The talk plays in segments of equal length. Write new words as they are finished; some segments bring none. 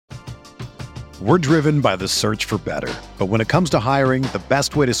We're driven by the search for better. But when it comes to hiring, the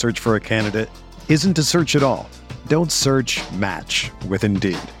best way to search for a candidate isn't to search at all. Don't search, match with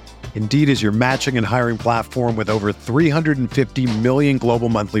Indeed. Indeed is your matching and hiring platform with over 350 million global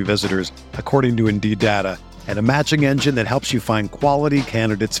monthly visitors, according to Indeed data, and a matching engine that helps you find quality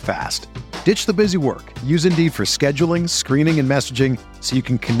candidates fast. Ditch the busy work. Use Indeed for scheduling, screening, and messaging so you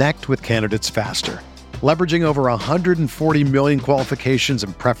can connect with candidates faster. Leveraging over 140 million qualifications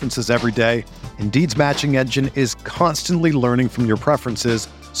and preferences every day, Indeed's matching engine is constantly learning from your preferences,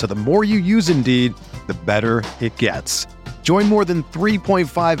 so the more you use Indeed, the better it gets. Join more than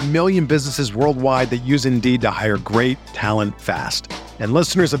 3.5 million businesses worldwide that use Indeed to hire great talent fast. And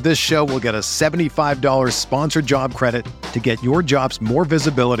listeners of this show will get a $75 sponsored job credit to get your jobs more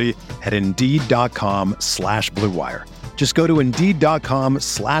visibility at Indeed.com/Blue Wire. Just go to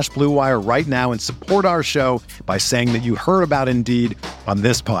Indeed.com/Blue Wire right now and support our show by saying that you heard about Indeed on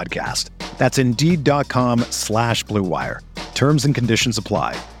this podcast. That's Indeed.com/Blue Wire. Terms and conditions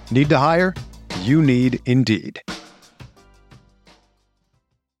apply. Need to hire? You need Indeed.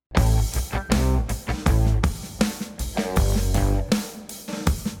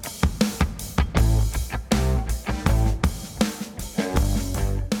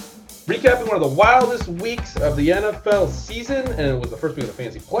 Recapping one of the wildest weeks of the NFL season, and it was the first week of the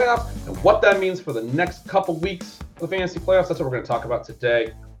fantasy playoffs, and what that means for the next couple weeks of the fantasy playoffs. That's what we're going to talk about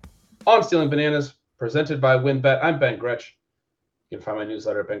today on Stealing Bananas, presented by WynnBET. I'm Ben Gretch. You can find my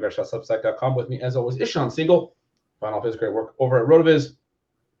newsletter at bengretch.substack.com. With me, as always, is Sean Siegel. Find all of his great work over at RotoViz.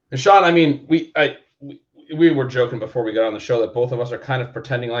 And Sean, I mean, we were joking before we got on the show that both of us are kind of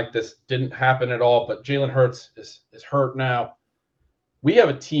pretending like this didn't happen at all, but Jalen Hurts is hurt now. We have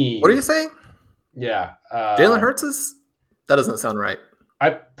a team. What are you saying? Yeah. Jalen Hurts is? That doesn't sound right. I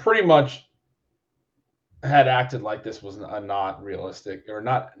pretty much had acted like this was not realistic or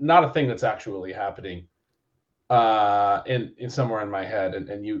not a thing that's actually happening in somewhere in my head.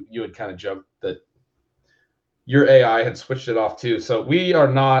 And you had kind of joked that your AI had switched it off too. So we are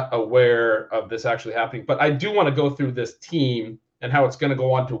not aware of this actually happening. But I do want to go through this team and how it's going to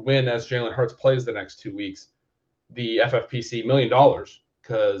go on to win as Jalen Hurts plays the next 2 weeks. The FFPC $1 million,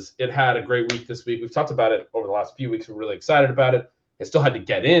 because it had a great week this week. We've talked about it over the last few weeks. We're really excited about it. It still had to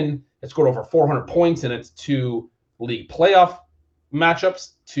get in. It scored over 400 points in its 2 league playoff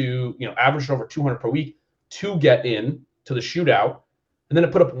matchups to, averaged over 200 per week to get in to the shootout. And then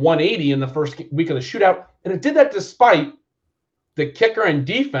it put up 180 in the first week of the shootout. And it did that despite the kicker and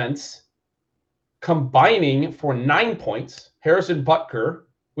defense combining for 9 points. Harrison Butker,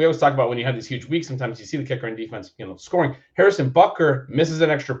 we always talk about when you have these huge weeks, sometimes you see the kicker and defense, scoring. Harrison Butker misses an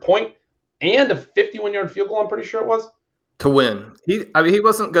extra point and a 51-yard field goal, I'm pretty sure it was. To win. He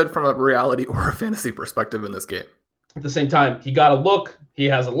wasn't good from a reality or a fantasy perspective in this game. At the same time, he got a look. He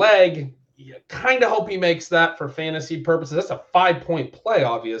has a leg. You kind of hope he makes that for fantasy purposes. That's a 5-point play,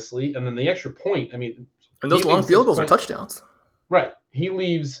 obviously. And then the extra point, and those long field goals are touchdowns. Right. He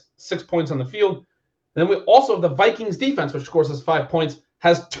leaves 6 points on the field. Then we also have the Vikings defense, which scores us 5 points,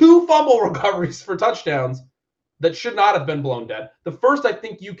 has 2 fumble recoveries for touchdowns that should not have been blown dead. The first, I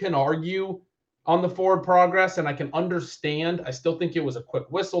think you can argue on the forward progress, and I can understand. I still think it was a quick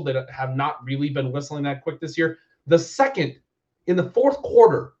whistle. They have not really been whistling that quick this year. The second, in the fourth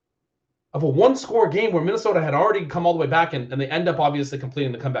quarter of a 1-score game where Minnesota had already come all the way back, and they end up obviously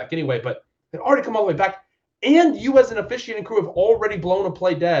completing the comeback anyway, but they'd already come all the way back, and you as an officiating crew have already blown a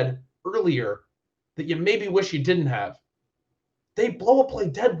play dead earlier that you maybe wish you didn't have. They blow a play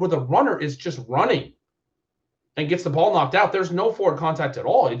dead where the runner is just running and gets the ball knocked out. There's no forward contact at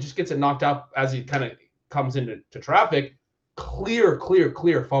all. He just gets it knocked out as he kind of comes into traffic. Clear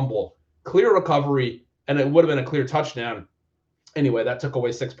fumble, clear recovery, and it would have been a clear touchdown. Anyway, that took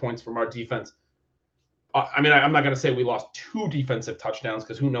away 6 points from our defense. I'm not going to say we lost 2 defensive touchdowns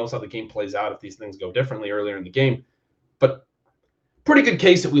because who knows how the game plays out if these things go differently earlier in the game. But pretty good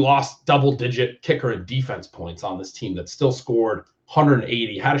case that we lost double-digit kicker and defense points on this team that still scored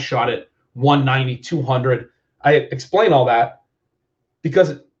 180, had a shot at 190, 200. I explain all that because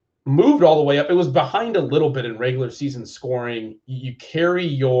it moved all the way up. It was behind a little bit in regular season scoring. You carry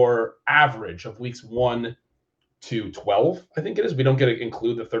your average of weeks 1 to 12, I think it is. We don't get to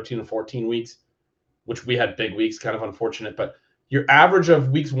include the 13 and 14 weeks, which we had big weeks, kind of unfortunate. But your average of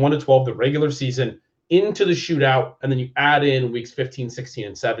weeks 1 to 12, the regular season, into the shootout, and then you add in weeks 15, 16,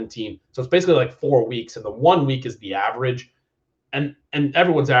 and 17. So it's basically like 4 weeks, and the 1 week is the average. And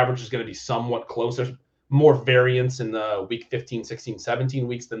everyone's average is going to be somewhat close. There's more variance in the week 15, 16, 17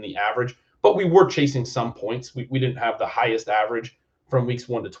 weeks than the average. But we were chasing some points. We didn't have the highest average from weeks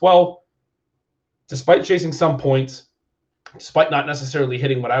 1 to 12. Despite chasing some points, despite not necessarily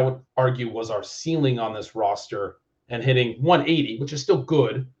hitting what I would argue was our ceiling on this roster and hitting 180, which is still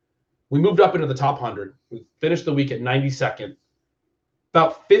good. We moved up into the top 100. We finished the week at 92nd,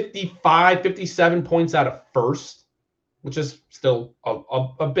 about 55, 57 points out of first, which is still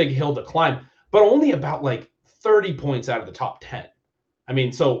a big hill to climb, but only about like 30 points out of the top 10. I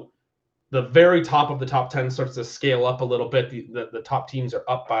mean, so the very top of the top 10 starts to scale up a little bit. The top teams are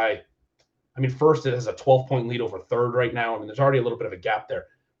up by, I mean, first it has a 12-point lead over third right now. I mean, there's already a little bit of a gap there.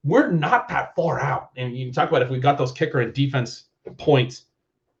 We're not that far out. And you can talk about if we got those kicker and defense points,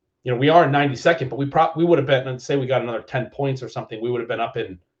 you know, we are 92nd, but we would have been, say we got another 10 points or something, we would have been up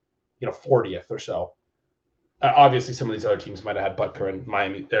in, 40th or so. Obviously, some of these other teams might have had Butker and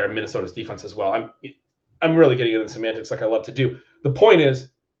Miami, or Minnesota's defense as well. I'm really getting into the semantics like I love to do. The point is,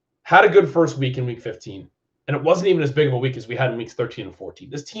 had a good first week in week 15, and it wasn't even as big of a week as we had in weeks 13 and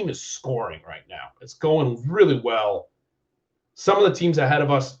 14. This team is scoring right now. It's going really well. Some of the teams ahead of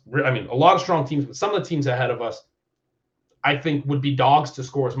us, I mean, a lot of strong teams, but some of the teams ahead of us, I think would be dogs to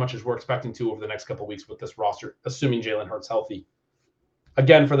score as much as we're expecting to over the next couple of weeks with this roster, assuming Jalen Hurts healthy.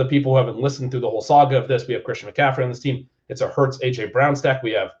 Again, for the people who haven't listened through the whole saga of this, we have Christian McCaffrey on this team. It's a Hurts, A.J. Brown stack.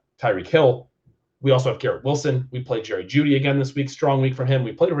 We have Tyreek Hill. We also have Garrett Wilson. We played Jerry Jeudy again this week. Strong week from him.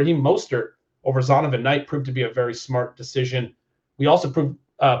 We played Raheem Mostert over Zonovan Knight. Proved to be a very smart decision. We also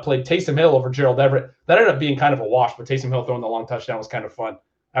played Taysom Hill over Gerald Everett. That ended up being kind of a wash, but Taysom Hill throwing the long touchdown was kind of fun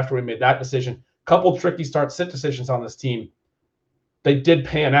after we made that decision. Couple tricky start-sit decisions on this team. They did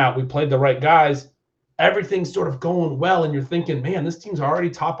pan out. We played the right guys. Everything's sort of going well, and you're thinking, man, this team's already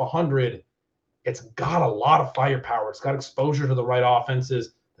top 100. It's got a lot of firepower. It's got exposure to the right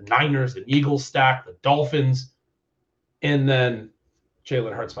offenses. The Niners, the Eagles stack, the Dolphins, and then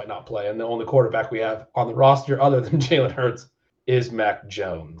Jalen Hurts might not play. And the only quarterback we have on the roster other than Jalen Hurts is Mac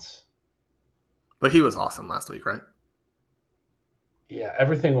Jones. But he was awesome last week, right? Yeah,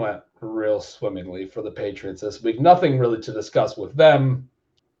 everything went real swimmingly for the Patriots this week. Nothing really to discuss with them.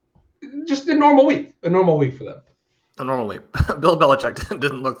 Just a normal week for them. A normal week. Bill Belichick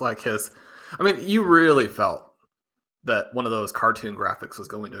didn't look like his. I mean, you really felt that one of those cartoon graphics was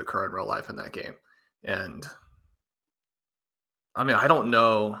going to occur in real life in that game. And I mean, I don't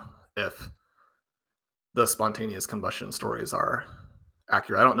know if the spontaneous combustion stories are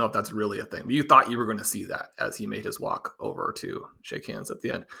accurate. I don't know if that's really a thing, but you thought you were going to see that as he made his walk over to shake hands at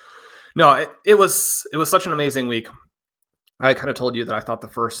the end. No, it was such an amazing week. I kind of told you that I thought the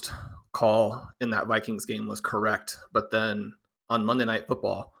first call in that Vikings game was correct, but then on Monday Night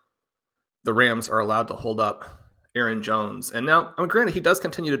Football, the Rams are allowed to hold up Aaron Jones. And now, I mean, granted, he does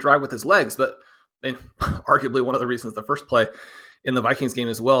continue to drive with his legs, but arguably one of the reasons the first play in the Vikings game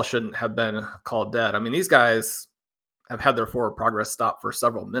as well shouldn't have been called dead. I mean, these guys have had their forward progress stopped for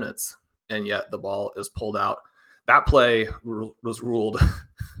several minutes, and yet the ball is pulled out. That play was ruled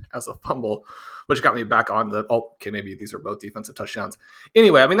as a fumble, which got me back on maybe these are both defensive touchdowns.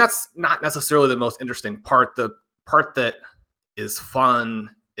 Anyway, I mean, that's not necessarily the most interesting part. The part that is fun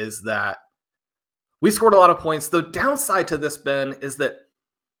is that we scored a lot of points. The downside to this, Ben, is that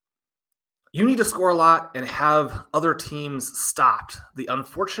you need to score a lot and have other teams stopped. The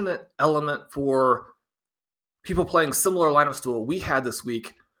unfortunate element for people playing similar lineups to what we had this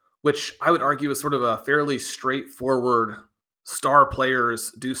week, which I would argue is sort of a fairly straightforward star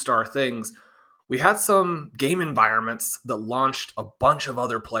players do star things. We had some game environments that launched a bunch of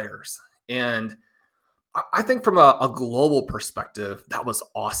other players. And I think from a global perspective, that was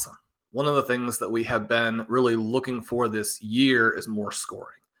awesome. One of the things that we have been really looking for this year is more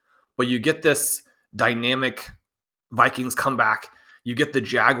scoring. But you get this dynamic Vikings comeback. You get the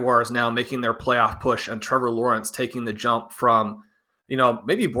Jaguars now making their playoff push and Trevor Lawrence taking the jump from,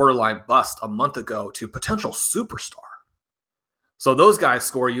 maybe borderline bust a month ago to potential superstar. So those guys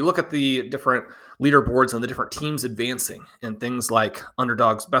score. You look at the different leaderboards and the different teams advancing and things like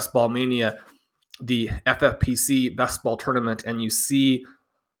Underdogs Best Ball Mania, the FFPC Best Ball Tournament, and you see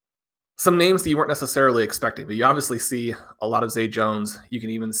some names that you weren't necessarily expecting, but you obviously see a lot of Zay Jones. You can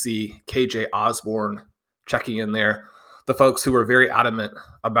even see KJ Osborne checking in there. The folks who were very adamant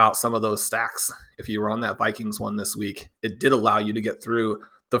about some of those stacks, if you were on that Vikings one this week, it did allow you to get through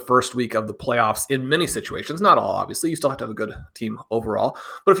the first week of the playoffs in many situations. Not all, obviously. You still have to have a good team overall.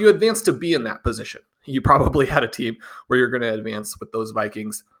 But if you advance to be in that position, you probably had a team where you're going to advance with those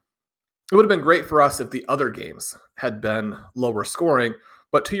Vikings. It would have been great for us if the other games had been lower scoring.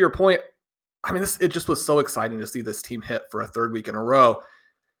 But to your point, I mean, it just was so exciting to see this team hit for a third week in a row.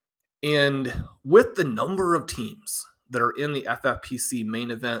 And with the number of teams that are in the FFPC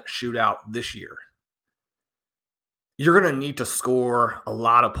main event shootout this year, you're going to need to score a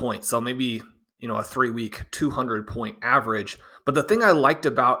lot of points. So maybe, a 3-week 200-point average. But the thing I liked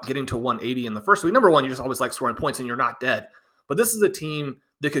about getting to 180 in the first week, number one, you just always like scoring points and you're not dead. But this is a team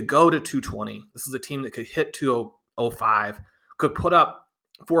that could go to 220. This is a team that could hit 205, could put up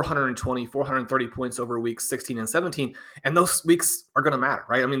 420, 430 points over weeks 16 and 17. And those weeks are going to matter,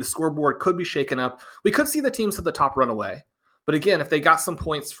 right? I mean, the scoreboard could be shaken up. We could see the teams at the top run away. But again, if they got some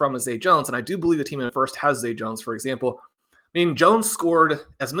points from Zay Jones, and I do believe the team in first has Zay Jones, for example. I mean, Jones scored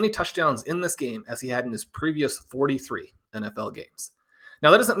as many touchdowns in this game as he had in his previous 43 NFL games.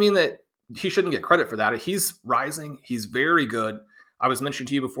 Now, that doesn't mean that he shouldn't get credit for that. He's rising. He's very good. I was mentioning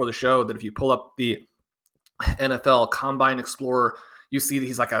to you before the show that if you pull up the NFL Combine Explorer, you see that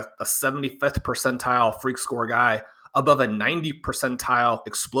he's like a 75th percentile freak score guy, above a 90 percentile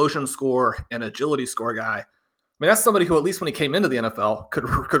explosion score and agility score guy. I mean, that's somebody who, at least when he came into the NFL,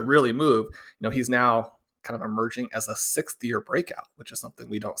 could really move. He's now kind of emerging as a 6th-year breakout, which is something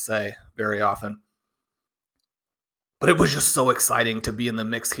we don't say very often. But it was just so exciting to be in the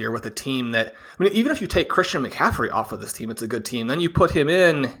mix here with a team that, I mean, even if you take Christian McCaffrey off of this team, it's a good team. Then you put him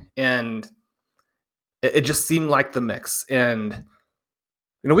in, and it just seemed like the mix. And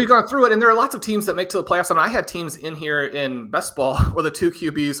we've gone through it, and there are lots of teams that make to the playoffs. I mean, I had teams in here in best ball where the 2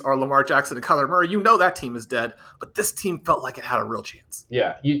 QBs are Lamar Jackson and Kyler Murray. That team is dead, but this team felt like it had a real chance.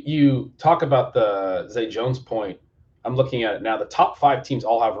 Yeah, you talk about the Zay Jones point. I'm looking at it now. The top 5 teams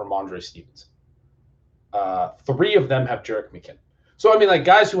all have Ramondre Stevenson. 3 of them have Jerick McKinnon. So, I mean, like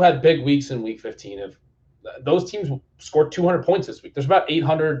guys who had big weeks in week 15, those teams scored 200 points this week. There's about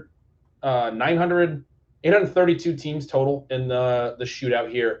 832 teams total in the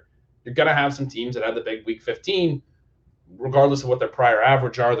shootout here. You're going to have some teams that had the big week 15. Regardless of what their prior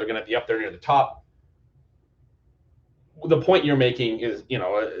average are, they're going to be up there near the top. The point you're making is,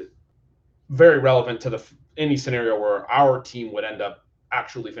 very relevant to any scenario where our team would end up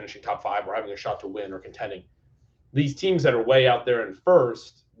actually finishing top 5 or having a shot to win or contending. These teams that are way out there in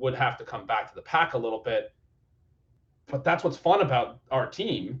first would have to come back to the pack a little bit. But that's what's fun about our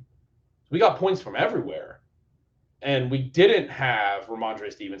team. We got points from everywhere. And we didn't have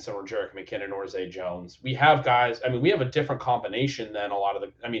Ramondre Stevenson or Jerick McKinnon or Zay Jones. We have guys, we have a different combination than a lot of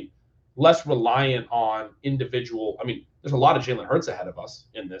less reliant on individual. There's a lot of Jalen Hurts ahead of us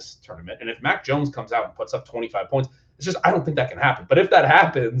in this tournament. And if Mac Jones comes out and puts up 25 points, I don't think that can happen. But if that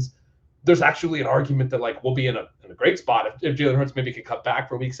happens, there's actually an argument that we'll be in a great spot if Jalen Hurts maybe could cut back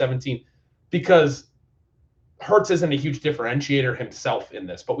for week 17, because Hurts isn't a huge differentiator himself in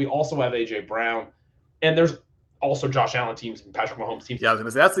this, but we also have AJ Brown, and there's also Josh Allen teams and Patrick Mahomes teams. Yeah, I was going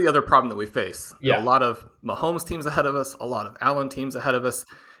to say, that's the other problem that we face. Yeah. A lot of Mahomes teams ahead of us, a lot of Allen teams ahead of us.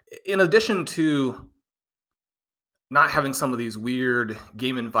 In addition to not having some of these weird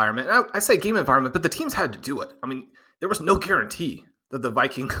game environment, I say game environment, but the teams had to do it. There was no guarantee that the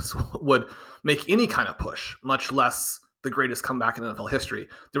Vikings would make any kind of push, much less the greatest comeback in NFL history.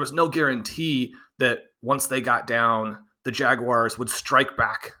 There was no guarantee that once they got down, the Jaguars would strike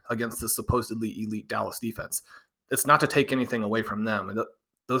back against the supposedly elite Dallas defense. It's not to take anything away from them.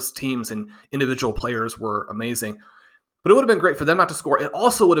 Those teams and individual players were amazing. But it would have been great for them not to score. It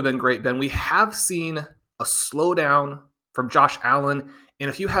also would have been great, Ben. We have seen a slowdown from Josh Allen. And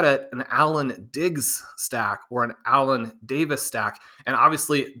if you had an Allen Diggs stack or an Allen Davis stack, and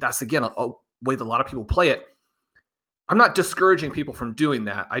obviously that's, again, a way that a lot of people play it, I'm not discouraging people from doing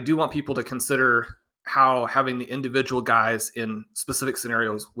that. I do want people to consider how having the individual guys in specific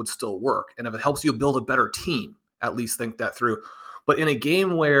scenarios would still work. And if it helps you build a better team, at least think that through. But in a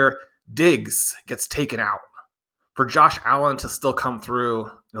game where Diggs gets taken out, for Josh Allen to still come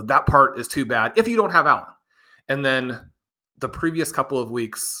through, that part is too bad if you don't have Allen. And then the previous couple of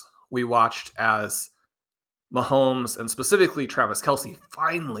weeks, we watched as Mahomes and specifically Travis Kelce,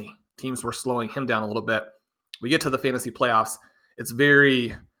 finally, teams were slowing him down a little bit. We get to the fantasy playoffs. It's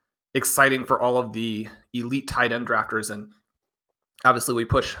very exciting for all of the elite tight end drafters. And obviously we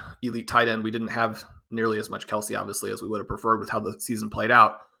push elite tight end. We didn't have nearly as much Kelce, obviously, as we would have preferred with how the season played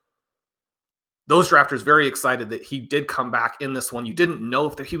out. Those drafters very excited that he did come back in this one. You didn't know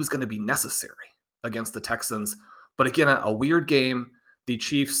if he was going to be necessary against the Texans. But again, a weird game. The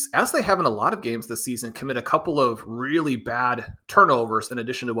Chiefs, as they have in a lot of games this season, commit a couple of really bad turnovers in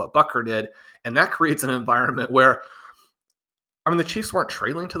addition to what Butker did. And that creates an environment where, the Chiefs weren't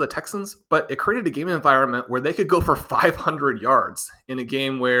trailing to the Texans, but it created a game environment where they could go for 500 yards in a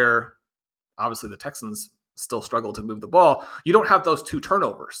game where obviously the Texans still struggle to move the ball. You don't have those 2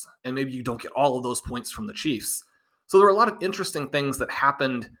 turnovers, and maybe you don't get all of those points from the Chiefs. So there were a lot of interesting things that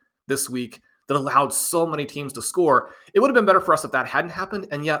happened this week that allowed so many teams to score. It would have been better for us if that hadn't happened.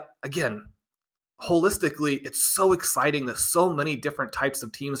 And yet, again, holistically, it's so exciting that so many different types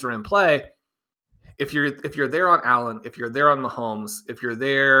of teams are in play. if you're there on Allen, if you're there on Mahomes, if you're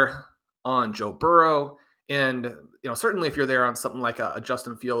there on Joe Burrow, and certainly if you're there on something like a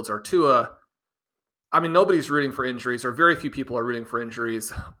Justin Fields or Tua, I mean, nobody's rooting for injuries, or very few people are rooting for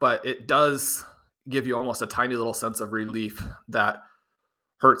injuries, but it does give you almost a tiny little sense of relief that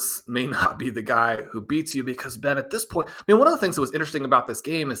Hurts may not be the guy who beats you, because, Ben, at this point, I mean, one of the things that was interesting about this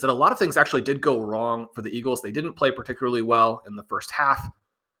game is that a lot of things actually did go wrong for the Eagles. They didn't play particularly well in the first half.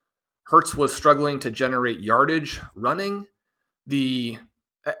 Hurts was struggling to generate yardage running. You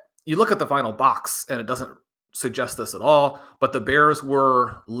look at the final box, and it doesn't suggest this at all, but the Bears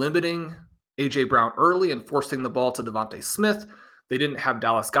were limiting A.J. Brown early and forcing the ball to Devontae Smith. They didn't have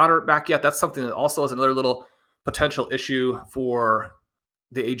Dallas Goedert back yet. That's something that also is another little potential issue for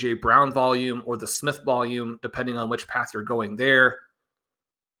the A.J. Brown volume or the Smith volume, depending on which path you're going there.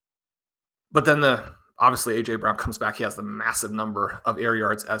 But then obviously A.J. Brown comes back. He has the massive number of air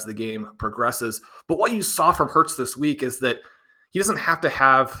yards as the game progresses. But what you saw from Hurts this week is that he doesn't have to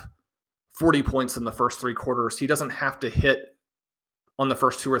have 40 points in the first three quarters. He doesn't have to hit on the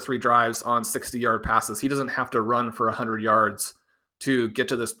first 2 or 3 drives on 60-yard passes. He doesn't have to run for 100 yards to get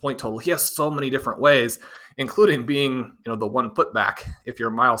to this point total. He has so many different ways, including being, the one putback. If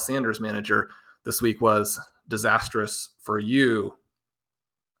you're Miles Sanders manager, this week was disastrous for you.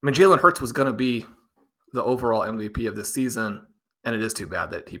 I mean, Jalen Hurts was going to be the overall MVP of this season, and it is too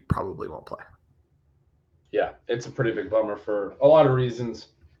bad that he probably won't play. Yeah, it's a pretty big bummer for a lot of reasons.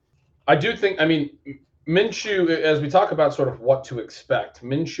 I do think, Minshew, as we talk about sort of what to expect,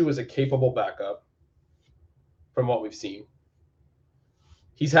 Minshew is a capable backup from what we've seen.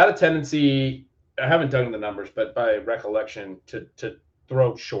 He's had a tendency, I haven't done the numbers, but by recollection, to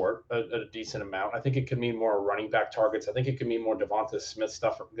throw short a decent amount. I think it could mean more running back targets. I think it could mean more Devonta Smith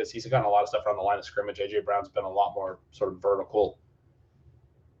stuff, because he's gotten a lot of stuff around the line of scrimmage. A.J. Brown's been a lot more sort of vertical.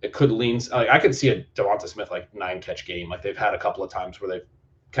 It could lean, I could see a Devonta Smith 9-catch game. Like they've had a couple of times where they've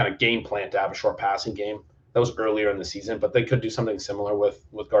kind of game plan to have a short passing game. That was earlier in the season, but they could do something similar with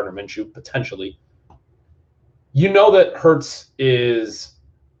Gardner Minshew, potentially. That Hurts is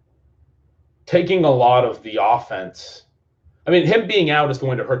taking a lot of the offense. Him being out is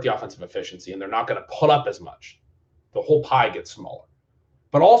going to hurt the offensive efficiency, and they're not going to put up as much. The whole pie gets smaller.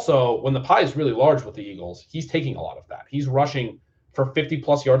 But also, when the pie is really large with the Eagles, he's taking a lot of that. He's rushing for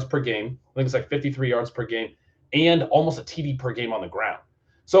 50-plus yards per game. I think it's 53 yards per game, and almost a TD per game on the ground.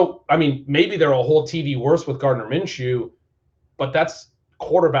 So, maybe they're a whole TD worse with Gardner Minshew, but that's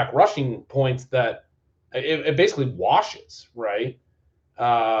quarterback rushing points that it basically washes, right?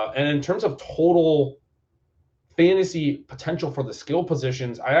 And in terms of total fantasy potential for the skill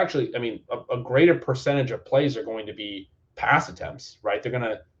positions, a greater percentage of plays are going to be pass attempts, right? They're going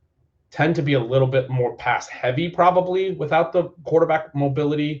to tend to be a little bit more pass heavy, probably, without the quarterback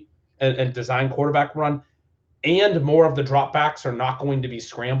mobility and design quarterback run. And more of the dropbacks are not going to be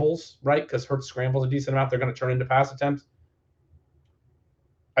scrambles, right? Because Hurts scrambles a decent amount. They're going to turn into pass attempts.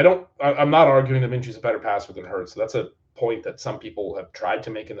 I'm not arguing that Minshew's a better passer than Hurts. So that's a point that some people have tried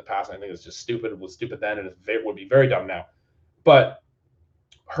to make in the past. I think it's just stupid. It was stupid then, and it would be very dumb now. But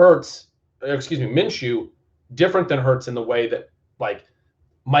Minshew, different than Hurts in the way that,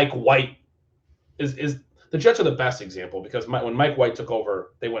 Mike White is the Jets are the best example, because when Mike White took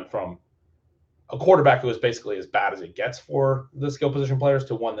over, they went from a quarterback who was basically as bad as it gets for the skill position players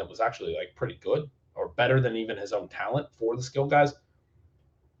to one that was actually pretty good, or better than even his own talent for the skill guys.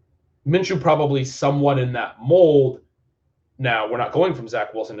 Minshew probably somewhat in that mold. Now, we're not going from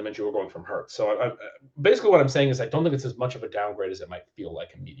Zach Wilson to Minshew, we're going from Hurts. So basically what I'm saying is I don't think it's as much of a downgrade as it might feel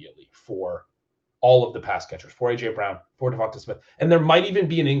like immediately for all of the pass catchers, for A.J. Brown, for Devonta Smith. And there might even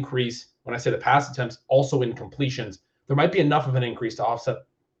be an increase, when I say the pass attempts, also in completions. There might be enough of an increase to offset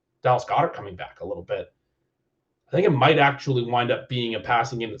Dallas Goedert coming back a little bit. I think it might actually wind up being a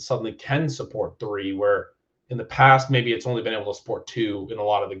passing game that suddenly can support 3, where in the past, maybe it's only been able to support 2 in a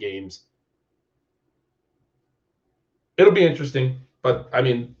lot of the games. It'll be interesting, but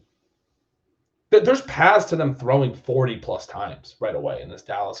there's paths to them throwing 40-plus times right away in this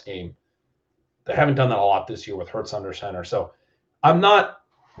Dallas game. They haven't done that a lot this year with Hurts under center. So I'm not,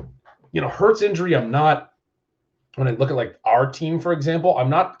 Hurts injury, I'm not, when I look at our team, for example, I'm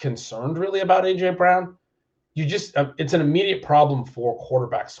not concerned really about A.J. Brown. It's an immediate problem for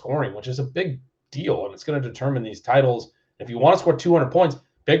quarterback scoring, which is a big deal, and it's going to determine these titles. If you want to score 200 points,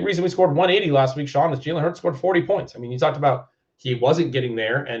 big reason we scored 180 last week, Sean, is Jalen Hurts scored 40 points. You talked about he wasn't getting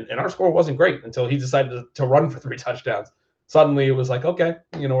there, and our score wasn't great until he decided to run for 3 touchdowns. Suddenly it was okay,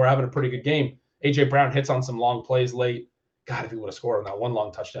 we're having a pretty good game. A.J. Brown hits on some long plays late. God, if he would have scored on that one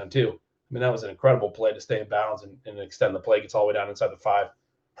long touchdown too. That was an incredible play to stay in bounds and extend the play, gets all the way down inside the 5.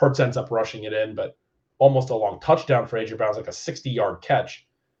 Hurts ends up rushing it in, but almost a long touchdown for A.J. Brown's like a 60-yard catch.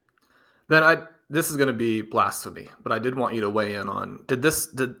 Then this is going to be blasphemy, but I did want you to weigh in on, did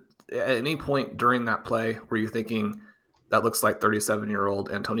at any point during that play were you thinking that looks like 37-year-old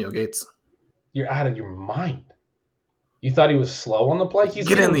Antonio Gates? You're out of your mind. You thought he was slow on the play? He's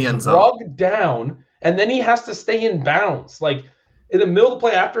Get in the end zone. Drugged down, and then he has to stay in bounds. Like in the middle of the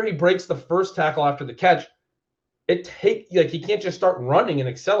play, after he breaks the first tackle after the catch, he can't just start running and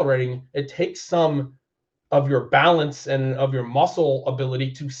accelerating. It takes some of your balance and of your muscle ability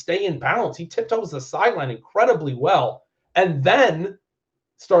to stay in balance. He tiptoes the sideline incredibly well, and then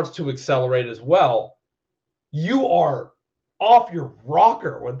starts to accelerate as well. You are off your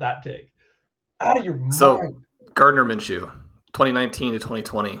rocker with that take. Out of your mind. So Gardner Minshew, 2019 to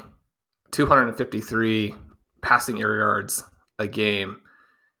 2020, 253 passing air yards a game,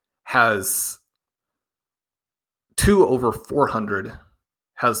 has 2 over 400,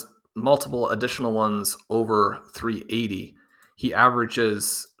 has multiple additional ones over 380. He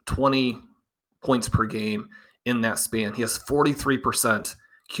averages 20 points per game in that span. He has 43%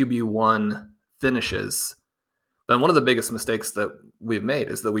 QB1 finishes. Then one of the biggest mistakes that we've made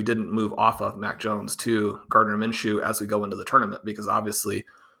is that we didn't move off of Mac Jones to Gardner Minshew as we go into the tournament, because obviously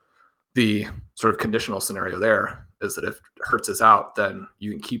the sort of conditional scenario there is that if Hurts is out, then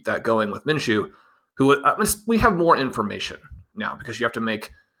you can keep that going with Minshew, who we have more information now because you have to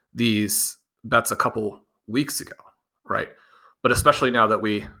make these bets a couple weeks ago, right? But especially now that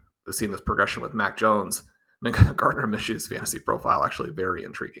we have seen this progression with Mac Jones, I mean, Gardner Minshew's fantasy profile actually very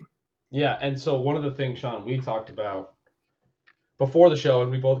intriguing. Yeah, and so one of the things, Sean, we talked about before the show, and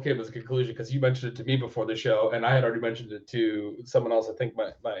we both came to the conclusion because you mentioned it to me before the show, and I had already mentioned it to someone else, I think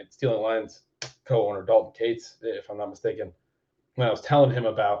my Stealing Lions co-owner, Dalton Cates, if I'm not mistaken, when I was telling him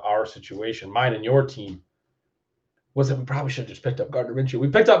about our situation, mine and your team, was that we probably should have just picked up Gardner Minshew. We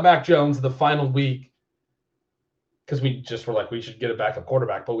picked up Mac Jones the final week because we just were like, we should get a backup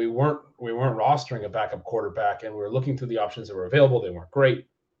quarterback, but we weren't rostering a backup quarterback, and we were looking through the options that were available. They weren't great.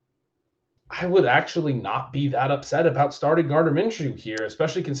 I would actually not be that upset about starting Gardner Minshew here,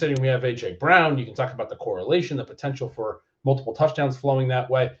 especially considering we have A.J. Brown. You can talk about the correlation, the potential for multiple touchdowns flowing that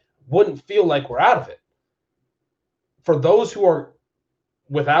way. Wouldn't feel like we're out of it. For those who are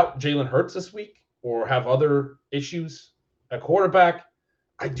without Jalen Hurts this week or have other issues at quarterback,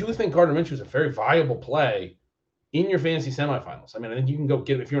 I do think Gardner Minshew is a very viable play in your fantasy semifinals. I mean, I think you can go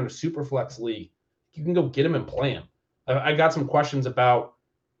get him if you're in a super flex league. You can go get him and play him. I got some questions about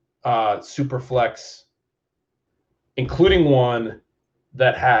Superflex, including one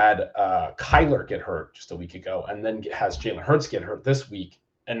that had Kyler get hurt just a week ago and then has Jalen Hurts get hurt this week,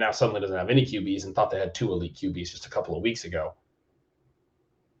 and now suddenly doesn't have any QBs and thought they had 2 elite QBs just a couple of weeks ago.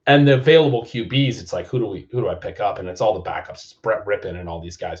 And the available QBs, it's like, who do I pick up? And it's all the backups. It's Brett Rippon and all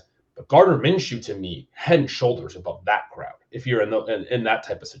these guys. But Gardner Minshew, to me, head and shoulders above that crowd if you're in that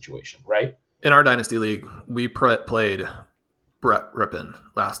type of situation, right? In our Dynasty League, we played Brett Rippon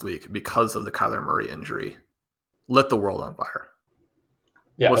last week because of the Kyler Murray injury. Lit the world on fire.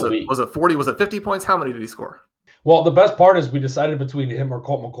 Yeah, was it 40? Was it 50 points? How many did he score? Well, the best part is we decided between him or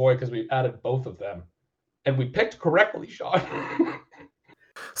Colt McCoy because we added both of them, and we picked correctly, Sean.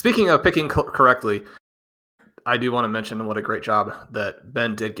 Speaking of picking correctly, I do want to mention what a great job that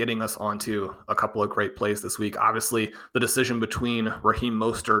Ben did getting us onto a couple of great plays this week. Obviously, the decision between Raheem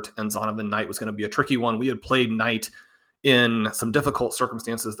Mostert and Zonovan Knight was going to be a tricky one. We had played Knight in some difficult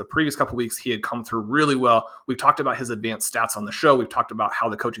circumstances. The previous couple of weeks, he had come through really well. We've talked about his advanced stats on the show. We've talked about how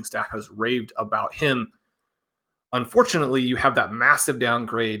the coaching staff has raved about him. Unfortunately, you have that massive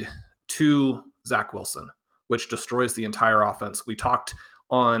downgrade to Zach Wilson, which destroys the entire offense. We talked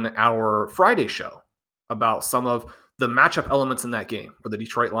on our Friday show about some of the matchup elements in that game where the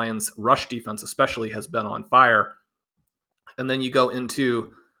Detroit Lions rush defense especially has been on fire. And then you go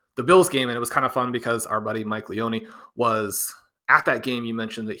into the Bills game, and it was kind of fun because our buddy Mike Leone was at that game. You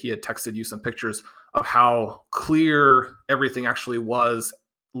mentioned that he had texted you some pictures of how clear everything actually was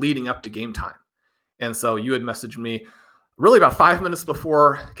leading up to game time. And so you had messaged me really about 5 minutes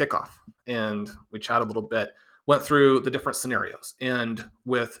before kickoff, and we chatted a little bit, went through the different scenarios. And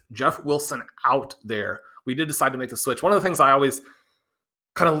with Jeff Wilson out there, we did decide to make the switch. One of the things I always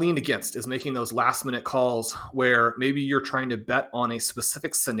kind of leaned against is making those last minute calls where maybe you're trying to bet on a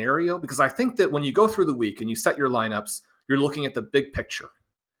specific scenario, because I think that when you go through the week and you set your lineups, you're looking at the big picture.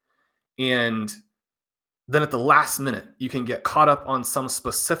 And then at the last minute, you can get caught up on some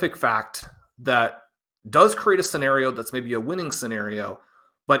specific fact that does create a scenario that's maybe a winning scenario,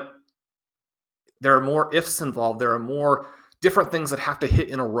 but there are more ifs involved. There are more different things that have to hit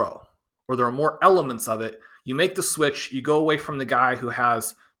in a row, or there are more elements of it. You make the switch, you go away from the guy who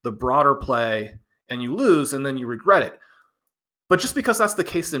has the broader play and you lose and then you regret it. But just because that's the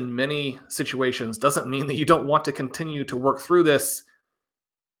case in many situations doesn't mean that you don't want to continue to work through this.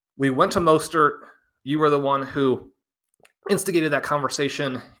 We went to Mostert. You were the one who instigated that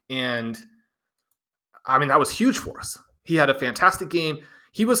conversation. And I mean, that was huge for us. He had a fantastic game.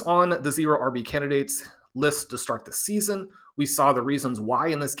 He was on the 0 RB candidates list to start the season. We saw the reasons why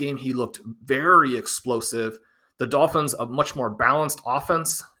in this game. He looked very explosive. The Dolphins, a much more balanced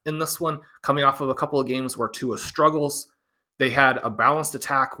offense in this one, coming off of a couple of games where Tua struggles. They had a balanced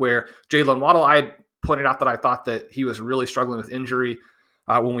attack where Jalen Waddle, I had pointed out that I thought that he was really struggling with injury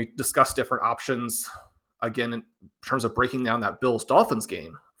when we discussed different options, again, in terms of breaking down that Bills-Dolphins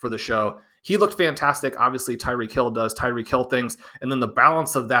game for the show. He looked fantastic. Obviously, Tyreek Hill does Tyreek Hill things. And then the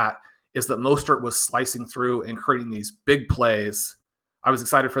balance of that is that Mostert was slicing through and creating these big plays. I was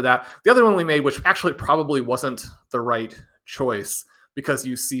excited for that. The other one we made, which actually probably wasn't the right choice, because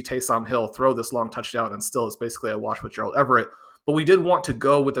you see Taysom Hill throw this long touchdown and still it's basically a wash with Gerald Everett. But we did want to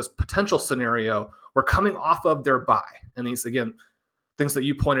go with this potential scenario. We're coming off of their bye. And these, again, things that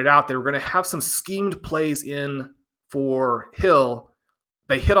you pointed out, they were going to have some schemed plays in for Hill.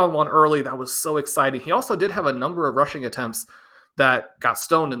 They hit on one early. That was so exciting. He also did have a number of rushing attempts that got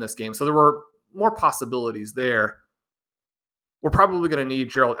stoned in this game. So there were more possibilities there. We're probably going to need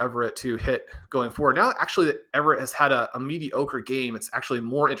Gerald Everett to hit going forward. Now, actually, that Everett has had a mediocre game, it's actually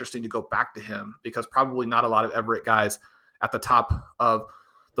more interesting to go back to him, because probably not a lot of Everett guys at the top of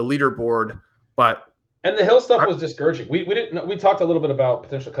the leaderboard. And the Hill stuff was discouraging. We talked a little bit about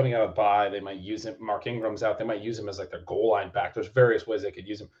potential coming out of bye. They might use him. Mark Ingram's out. They might use him as like their goal line back. There's various ways they could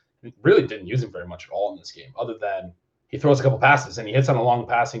use him. They really didn't use him very much at all in this game, other than he throws a couple passes and he hits on a long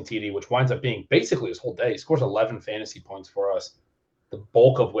passing TD, which winds up being basically his whole day. He scores 11 fantasy points for us, the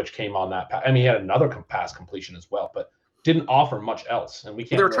bulk of which came on that pass. I mean, he had another pass completion as well, but didn't offer much else. And we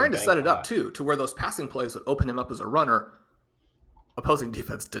can't. They were trying to set it up too, to where those passing plays would open him up as a runner. Opposing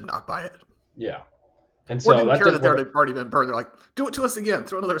defense did not buy it. Yeah. And so didn't care that they'd already been burned. They're like, do it to us again.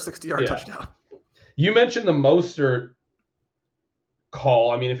 Throw another 60-yard touchdown. You mentioned the Mostert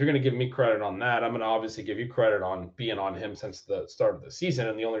call. I mean, if you're going to give me credit on that, I'm going to obviously give you credit on being on him since the start of the season.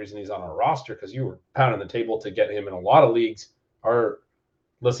 And the only reason he's on our roster, because you were pounding the table to get him in a lot of leagues. Our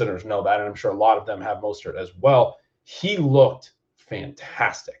listeners know that, and I'm sure a lot of them have Mostert as well. He looked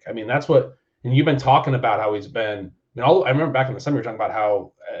fantastic. I mean, that's what – and you've been talking about how he's been – I remember back in the summer, you were talking about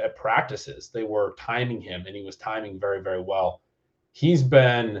how at practices they were timing him, and he was timing very, very well. He's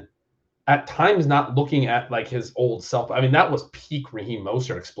been at times not looking at like his old self. I mean, that was peak Raheem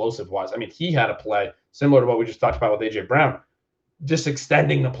Mostert explosive-wise. I mean, he had a play similar to what we just talked about with A.J. Brown, just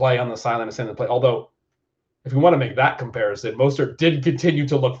extending the play on the sideline, extending the play. Although, if you want to make that comparison, Mostert did continue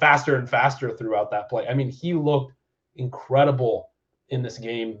to look faster and faster throughout that play. I mean, he looked incredible in this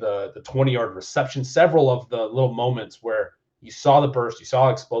game, the 20-yard reception, several of the little moments where you saw the burst, you saw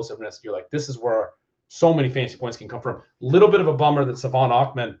explosiveness. You're like, this is where so many fantasy points can come from. Little bit of a bummer that Savon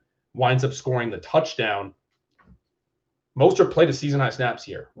Ahmed winds up scoring the touchdown. Mostert played a season-high snaps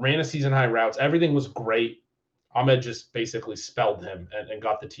here, ran a season-high routes. Everything was great. Ahmed just basically spelled him and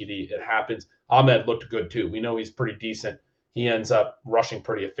got the TD. It happens. Ahmed looked good too. We know he's pretty decent. He ends up rushing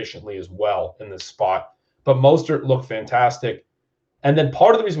pretty efficiently as well in this spot. But Mostert looked fantastic. And then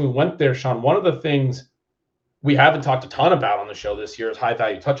part of the reason we went there, Sean, one of the things we haven't talked a ton about on the show this year is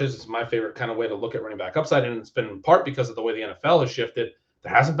high-value touches. It's my favorite kind of way to look at running back upside, and it's been in part because of the way the NFL has shifted.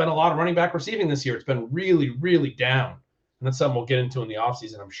 There hasn't been a lot of running back receiving this year. It's been really, really down. And that's something we'll get into in the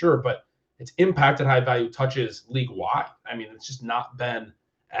offseason, I'm sure. But it's impacted high-value touches league-wide. I mean, it's just not been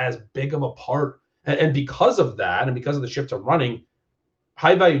as big of a part. And because of that, and because of the shift to running,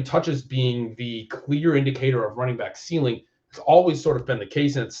 high-value touches being the clear indicator of running back ceiling has always sort of been the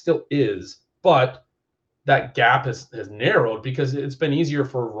case, and it still is. But that gap has narrowed because it's been easier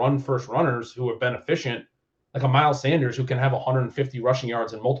for run-first runners who have been efficient, like a Miles Sanders who can have 150 rushing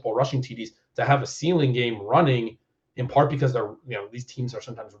yards and multiple rushing TDs, to have a ceiling game running, in part because they're, these teams are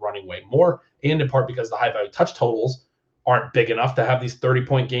sometimes running way more, and in part because the high-value touch totals aren't big enough to have these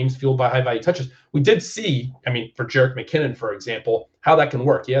 30-point games fueled by high-value touches. We did see, for Jerick McKinnon, for example, how that can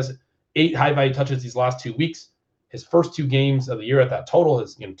work. He has 8 high-value touches these last 2 weeks. His first 2 games of the year at that total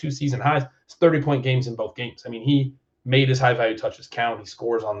is 2 season highs. It's 30-point games in both games. He made his high-value touches count. He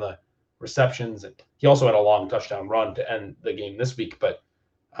scores on the receptions, and he also had a long touchdown run to end the game this week. But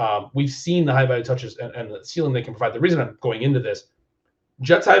we've seen the high-value touches and the ceiling they can provide. The reason I'm going into this,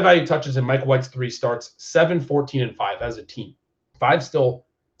 Jets high-value touches in Mike White's 3 starts, 7, 14, and 5 as a team. 5 still,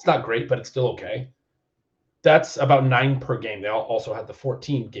 it's not great, but it's still okay. That's about 9 per game. They also had the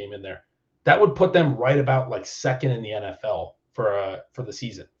 14 game in there. That would put them right about like second in the NFL for the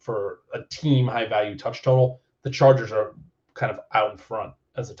season for a team high value touch total. The Chargers are kind of out in front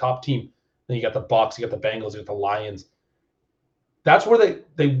as a top team. Then you got the Bucs, you got the Bengals, you got the Lions. That's where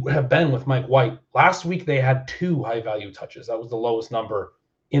they have been with Mike White. Last week they had 2 high value touches. That was the lowest number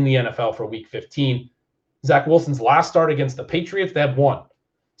in the NFL for Week 15. Zach Wilson's last start against the Patriots, they had 1.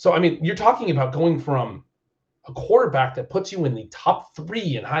 So I mean, you're talking about going from a quarterback that puts you in the top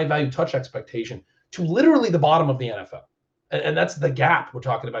 3 in high value touch expectation to literally the bottom of the NFL. And that's the gap we're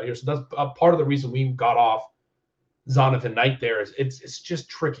talking about here. So that's a part of the reason we got off Zonovan Knight there is it's just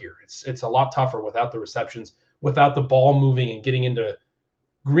trickier. It's a lot tougher without the receptions, without the ball moving and getting into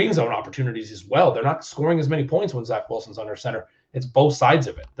green zone opportunities as well. They're not scoring as many points when Zach Wilson's under center. It's both sides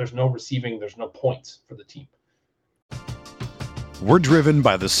of it. There's no receiving, there's no points for the team. We're driven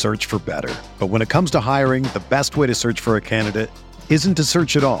by the search for better. But when it comes to hiring, the best way to search for a candidate isn't to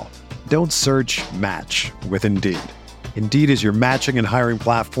search at all. Don't search, match with Indeed. Indeed is your matching and hiring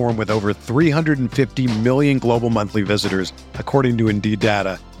platform with over 350 million global monthly visitors, according to Indeed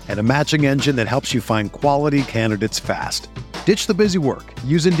data, and a matching engine that helps you find quality candidates fast. Ditch the busy work.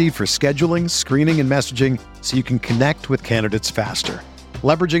 Use Indeed for scheduling, screening, and messaging so you can connect with candidates faster.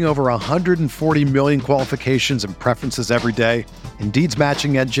 Leveraging over 140 million qualifications and preferences every day, Indeed's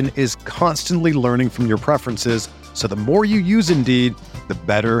matching engine is constantly learning from your preferences, so the more you use Indeed, the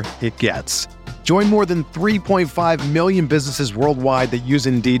better it gets. Join more than 3.5 million businesses worldwide that use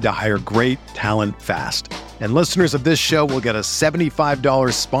Indeed to hire great talent fast. And listeners of this show will get a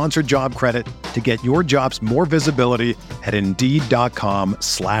 $75 sponsored job credit to get your jobs more visibility at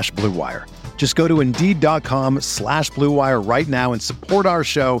Indeed.com/Blue Wire. Just go to Indeed.com/Blue Wire right now and support our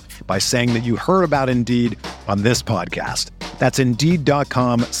show by saying that you heard about Indeed on this podcast. That's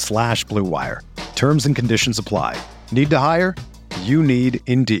Indeed.com/Blue Wire. Terms and conditions apply. Need to hire? You need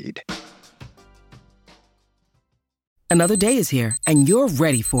Indeed. Another day is here, and you're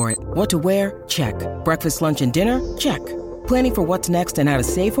ready for it. What to wear? Check. Breakfast, lunch, and dinner? Check. Planning for what's next and how to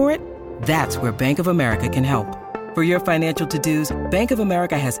save for it? That's where Bank of America can help. For your financial to-dos, Bank of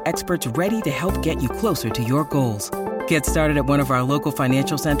America has experts ready to help get you closer to your goals. Get started at one of our local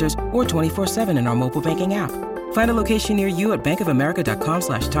financial centers or 24/7 in our mobile banking app. Find a location near you at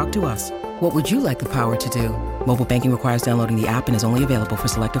bankofamerica.com/talktous. What would you like the power to do? Mobile banking requires downloading the app and is only available for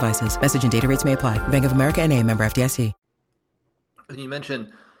select devices. Message and data rates may apply. Bank of America NA, member FDIC. And you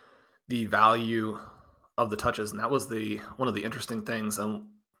mentioned the value of the touches, and that was one of the interesting things and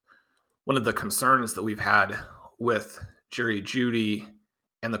one of the concerns that we've had with Jerry Jeudy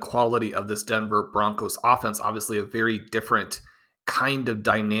and the quality of this Denver Broncos offense. Obviously a very different kind of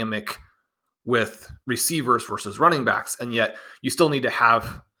dynamic with receivers versus running backs, and yet you still need to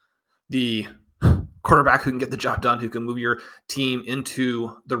have the quarterback who can get the job done, who can move your team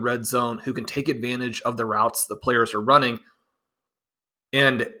into the red zone, who can take advantage of the routes the players are running.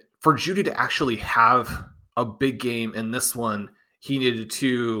 And for Jeudy to actually have a big game in this one, he needed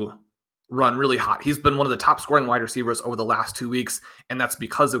to run really hot. He's been one of the top scoring wide receivers over the last 2 weeks, and that's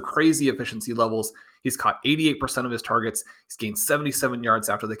because of crazy efficiency levels. He's caught 88% of his targets. He's gained 77 yards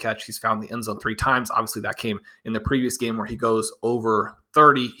after the catch. He's found the end zone 3 times. Obviously, that came in the previous game where he goes over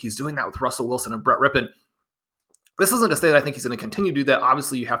 30. He's doing that with Russell Wilson and Brett Rippon. This isn't to say that I think he's going to continue to do that.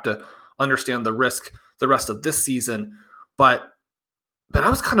 Obviously, you have to understand the risk the rest of this season, but I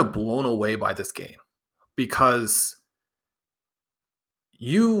was kind of blown away by this game because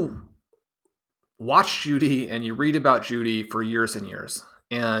you watch Jeudy and you read about Jeudy for years and years,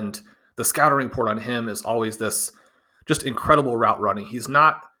 and the scouting report on him is always this just incredible route running. He's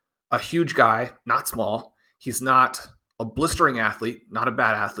not a huge guy, not small. He's not a blistering athlete, not a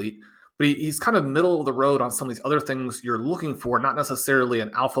bad athlete, but he's kind of middle of the road on some of these other things you're looking for, not necessarily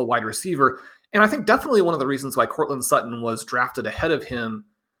an alpha wide receiver. And I think definitely one of the reasons why Courtland Sutton was drafted ahead of him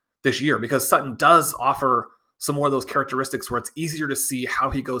this year, because Sutton does offer some more of those characteristics where it's easier to see how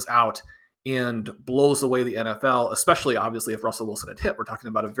he goes out and blows away the NFL, especially obviously if Russell Wilson had hit. We're talking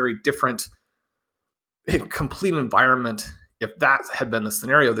about a very different, complete environment if that had been the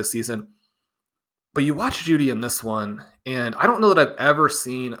scenario this season. But you watch Jeudy in this one, and I don't know that I've ever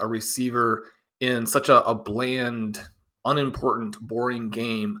seen a receiver in such a bland, unimportant, boring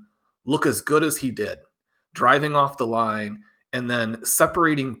game look as good as he did, driving off the line and then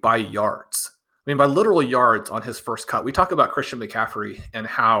separating by yards. I mean, by literal yards on his first cut. We talk about Christian McCaffrey and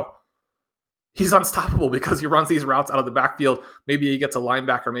how he's unstoppable because he runs these routes out of the backfield. Maybe he gets a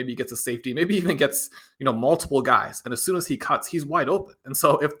linebacker, maybe he gets a safety, maybe even gets, multiple guys. And as soon as he cuts, he's wide open. And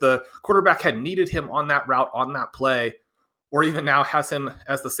so if the quarterback had needed him on that route, on that play, or even now has him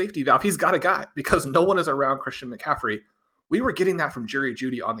as the safety valve, he's got a guy because no one is around Christian McCaffrey. We were getting that from Jerry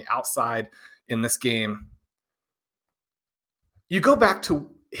Jeudy on the outside in this game. you go back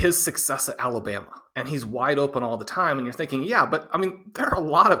to his success at Alabama, and he's wide open all the time, and you're thinking, yeah, but I mean, there are a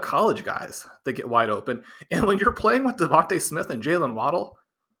lot of college guys that get wide open, and when you're playing with Devontae Smith and Jalen Waddle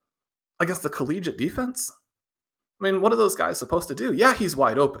against the collegiate defense, I mean, what are those guys supposed to do? Yeah, he's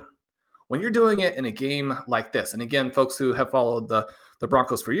wide open. When you're doing it in a game like this, and again, folks who have followed the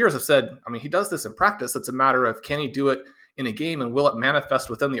Broncos for years have said, I mean, he does this in practice. It's a matter of, can he do it in a game, and will it manifest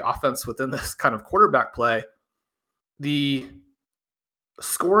within the offense, within this kind of quarterback play? The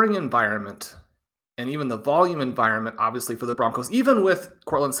scoring environment and even the volume environment, obviously, for the Broncos, even with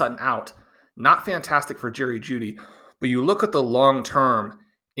Courtland Sutton out, not fantastic for Jerry Jeudy. But you look at the long term,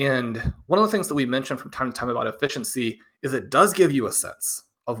 and one of the things that we mentioned from time to time about efficiency is it does give you a sense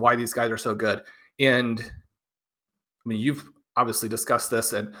of why these guys are so good. And I mean, you've obviously discussed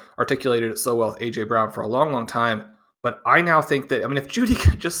this and articulated it so well with AJ Brown for a long, long time. But I now think that, I mean, if Jeudy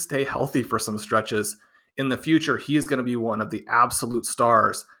can just stay healthy for some stretches in the future, he's going to be one of the absolute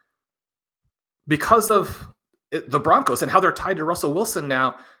stars because of the Broncos and how they're tied to Russell Wilson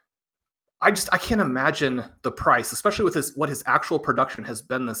now. I can't imagine the price, especially with what his actual production has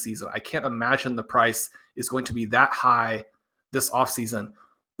been this season. I can't imagine the price is going to be that high this offseason.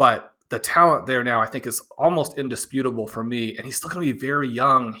 But the talent there now, I think, is almost indisputable for me. And he's still going to be very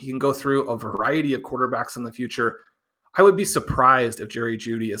young. He can go through a variety of quarterbacks in the future. I would be surprised if Jerry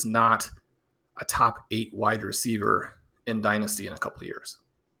Jeudy is not a top 8 wide receiver in Dynasty in a couple of years.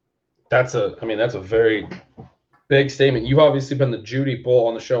 That's a very big statement. You've obviously been the Jeudy bull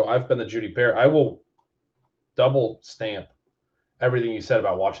on the show. I've been the Jeudy bear. I will double stamp everything you said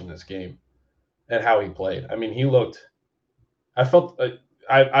about watching this game and how he played. I mean, I felt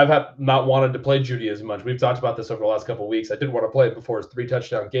I've not wanted to play Jeudy as much. We've talked about this over the last couple of weeks. I didn't want to play it before his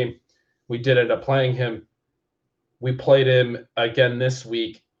 3-touchdown game. We did end up playing him. We played him again this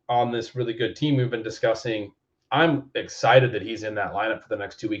week on this really good team we've been discussing. I'm excited that he's in that lineup for the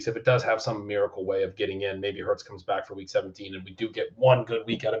next 2 weeks. If it does have some miracle way of getting in, maybe Hurts comes back for week 17 and we do get one good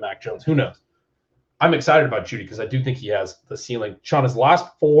week out of Mac Jones. Who knows? I'm excited about Jeudy because I do think he has the ceiling. Sean, his last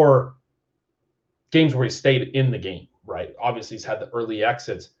 4 games where he stayed in the game, right? Obviously, he's had the early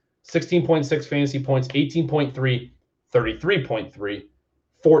exits. 16.6 fantasy points, 18.3, 33.3,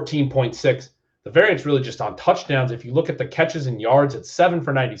 14.6. The variance really just on touchdowns. If you look at the catches and yards, it's 7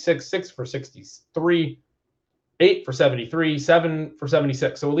 for 96, 6 for 63, 8 for 73, 7 for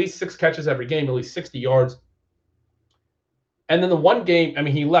 76. So at least 6 catches every game, at least 60 yards. And then the one game, I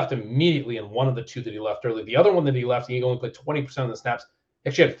mean, he left immediately in one of the 2 that he left early. The other one that he left, he only played 20% of the snaps. He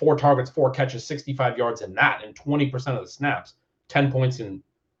actually had 4 targets, 4 catches, 65 yards in that, and 20% of the snaps, 10 points in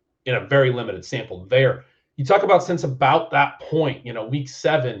a very limited sample there. You talk about since about that point, week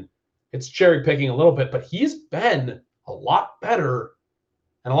 7, it's cherry picking a little bit, but he's been a lot better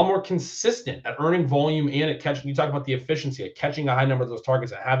and a lot more consistent at earning volume and at catching. You talk about the efficiency at catching a high number of those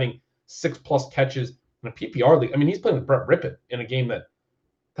targets, at having 6+ catches in a PPR league. I mean, he's playing with Brett Rippon in a game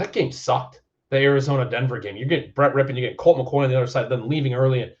that game sucked. The Arizona-Denver game. You're getting Brett Rippon, you get Colt McCoy on the other side, then leaving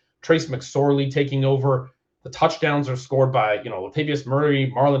early, and Trace McSorley taking over. The touchdowns are scored by, Latavius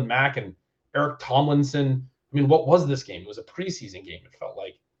Murray, Marlon Mack, and Eric Tomlinson. I mean, what was this game? It was a preseason game, it felt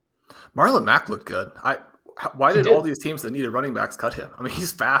like. Marlon Mack looked good. Why did all these teams that needed running backs cut him? I mean,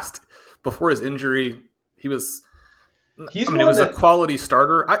 he's fast. Before his injury, it was a quality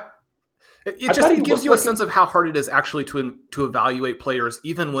starter. It just gives you a sense of how hard it is actually to evaluate players,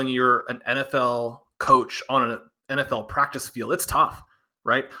 even when you're an NFL coach on an NFL practice field. It's tough,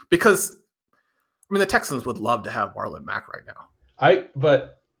 right? Because, I mean, the Texans would love to have Marlon Mack right now.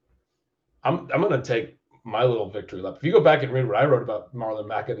 But I'm going to take my little victory lap. If you go back and read what I wrote about Marlon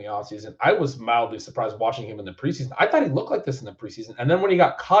Mack in the offseason, I was mildly surprised watching him in the preseason. I thought he looked like this in the preseason. And then when he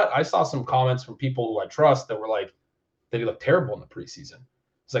got cut, I saw some comments from people who I trust that were like, that he looked terrible in the preseason.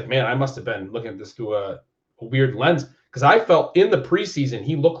 It's like, man, I must have been looking at this through a weird lens, because I felt in the preseason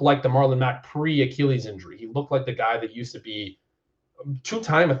he looked like the Marlon Mack pre-Achilles injury. He looked like the guy that used to be a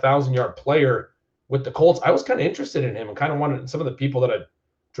 2-time 1,000-yard player with the Colts. I was kind of interested in him and kind of wanted some of the people that I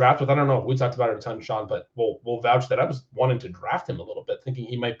draft with. I don't know if we talked about it a ton, Sean, but we'll vouch that I was wanting to draft him a little bit, thinking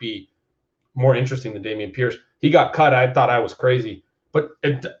he might be more interesting than Dameon Pierce. He got cut. I thought I was crazy. But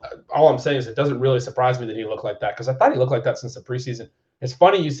all I'm saying is it doesn't really surprise me that he looked like that, because I thought he looked like that since the preseason. It's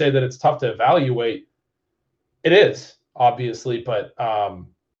funny you say that it's tough to evaluate. It is, obviously, but well,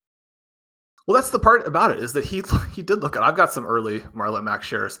 that's the part about it, is that he did look good. I've got some early Marlon Mack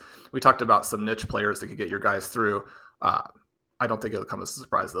shares. We talked about some niche players that could get your guys through. I don't think it'll come as a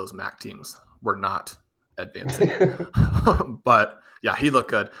surprise those Mack teams were not advancing. But yeah, he looked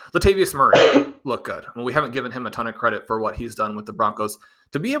good. Latavius Murray looked good. I mean, we haven't given him a ton of credit for what he's done with the Broncos.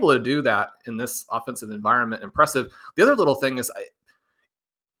 To be able to do that in this offensive environment, impressive. The other little thing is,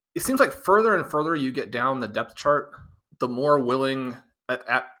 it seems like further and further you get down the depth chart, the more willing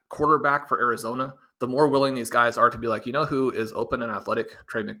at quarterback for Arizona, the more willing these guys are to be like, you know who is open and athletic?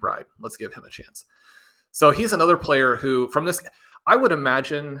 Trey McBride. Let's give him a chance. So he's another player who, from this, I would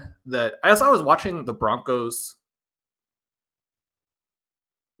imagine that as I was watching the Broncos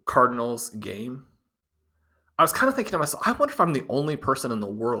Cardinals game, I was kind of thinking to myself, I wonder if I'm the only person in the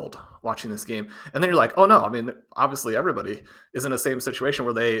world watching this game. And then you're like, oh no, I mean, obviously everybody is in the same situation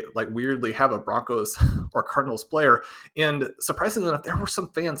where they like weirdly have a Broncos or Cardinals player. And surprisingly enough, there were some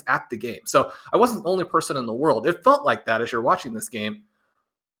fans at the game. So I wasn't the only person in the world. It felt like that as you're watching this game.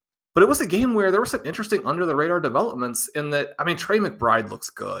 But it was a game where there were some interesting under the radar developments in that, I mean, Trey McBride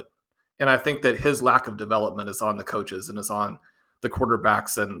looks good. And I think that his lack of development is on the coaches and is on the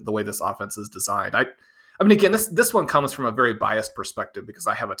quarterbacks and the way this offense is designed. I mean, again, this one comes from a very biased perspective because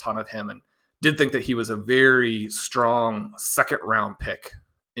I have a ton of him and did think that he was a very strong second-round pick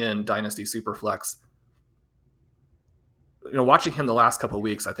in Dynasty Superflex. You know, watching him the last couple of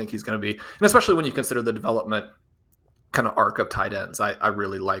weeks, I think he's going to be, and especially when you consider the development kind of arc of tight ends, I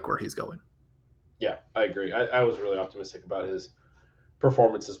really like where he's going. Yeah, I agree. I was really optimistic about his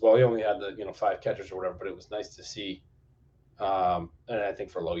performance as well. He only had the 5 catches or whatever, but it was nice to see. And I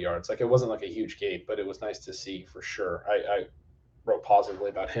think for low yards, like it wasn't like a huge game, but it was nice to see for sure. I wrote positively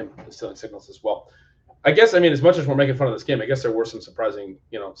about him and stealing signals as well. I guess, I mean, as much as we're making fun of this game, I guess there were some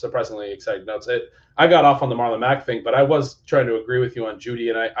surprisingly exciting notes. I got off on the Marlon Mack thing, but I was trying to agree with you on Jeudy,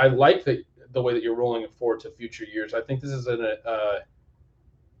 and I like the way that you're rolling it forward to future years. I think this is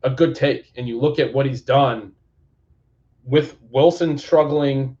a good take, and you look at what he's done with Wilson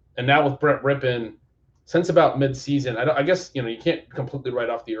struggling, and now with Brett Rippon. Since about mid-season, I guess, you can't completely write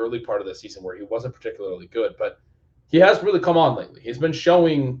off the early part of the season where he wasn't particularly good, but he has really come on lately. He's been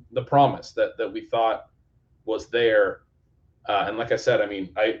showing the promise that we thought was there. And like I said, I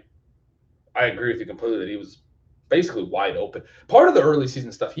mean, I agree with you completely that he was basically wide open. Part of the early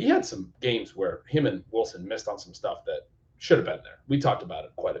season stuff, he had some games where him and Wilson missed on some stuff that should have been there. We talked about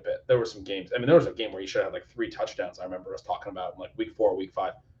it quite a bit. There were some games. I mean, there was a game where he should have had like 3 touchdowns. I remember us talking about in like week 4 or week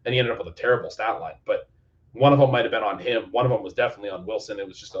 5, and he ended up with a terrible stat line. But one of them might have been on him. One of them was definitely on Wilson. It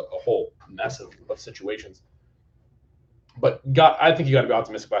was just a whole mess of situations. But I think you got to be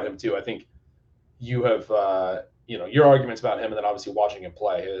optimistic about him too. I think you have, your arguments about him, and then obviously watching him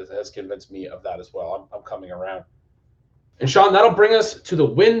play has convinced me of that as well. I'm coming around. And Sean, that'll bring us to the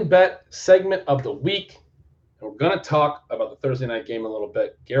win bet segment of the week. And we're going to talk about the Thursday night game a little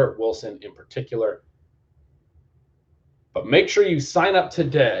bit, Garrett Wilson in particular. But make sure you sign up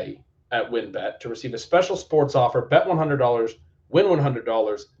today at WynnBET to receive a special sports offer. Bet $100, win $100.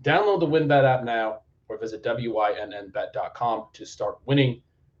 Download the WynnBET app now or visit wynnbet.com to start winning.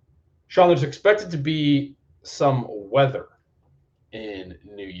 Sean, there's expected to be some weather in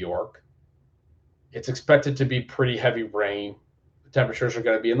New York. It's expected to be pretty heavy rain. The temperatures are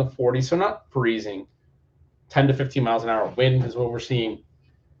going to be in the 40s, so not freezing. 10 to 15 miles an hour wind is what we're seeing.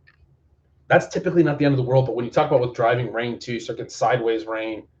 That's typically not the end of the world, but when you talk about with driving rain too, you start getting sideways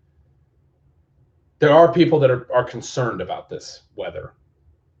rain. There are people that are concerned about this weather.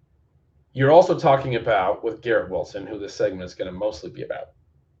 You're also talking about, with Garrett Wilson, who this segment is going to mostly be about,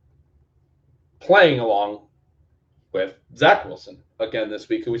 playing along with Zach Wilson again this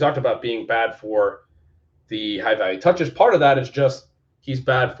week, who we talked about being bad for the high-value touches. Part of that is just he's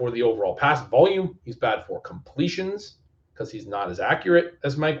bad for the overall pass volume. He's bad for completions because he's not as accurate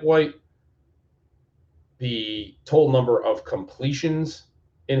as Mike White. The total number of completions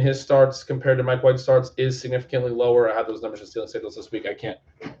in his starts compared to Mike White's starts is significantly lower. I had those numbers in Stealing Signals this week. I can't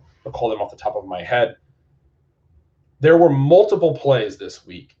recall them off the top of my head. There were multiple plays this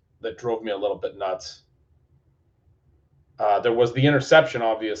week that drove me a little bit nuts. There was the interception,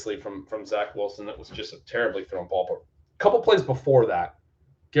 obviously, from Zach Wilson that was just a terribly thrown ball. But a couple plays before that,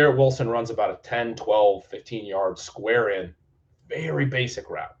 Garrett Wilson runs about a 10, 12, 15-yard square in, very basic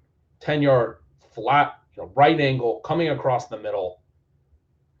route. 10-yard flat, right angle, coming across the middle.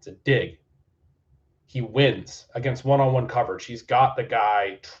 It's a dig. He wins against one-on-one coverage. He's got the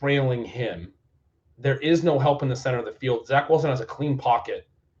guy trailing him. There is no help in the center of the field. Zach Wilson has a clean pocket,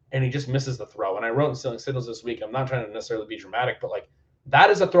 and he just misses the throw. And I wrote in Stealing Signals this week, I'm not trying to necessarily be dramatic, but that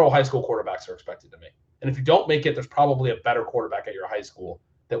is a throw high school quarterbacks are expected to make. And if you don't make it, there's probably a better quarterback at your high school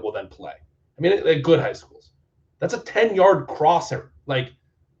that will then play. I mean, at good high schools. That's a 10-yard crosser.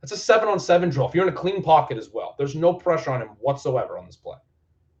 That's a 7-on-7 drill. If you're in a clean pocket as well, there's no pressure on him whatsoever on this play.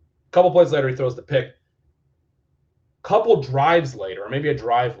 A couple plays later, he throws the pick. Couple drives later, or maybe a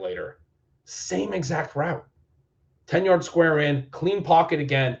drive later, same exact route. 10-yard square in, clean pocket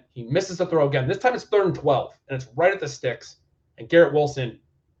again. He misses the throw again. This time it's 3rd and 12, and it's right at the sticks. And Garrett Wilson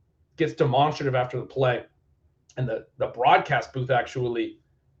gets demonstrative after the play. And the broadcast booth actually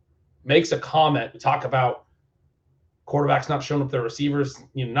makes a comment. We talk about quarterbacks not showing up their receivers.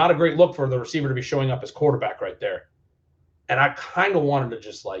 Not a great look for the receiver to be showing up as quarterback right there. And I kind of wanted to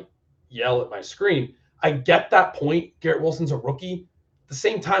just yell at my screen. I get that point. Garrett Wilson's a rookie. At the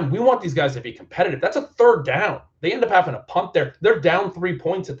same time, we want these guys to be competitive. That's a 3rd down. They end up having a punt there. They're down 3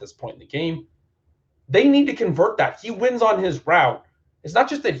 points at this point in the game. They need to convert that. He wins on his route. It's not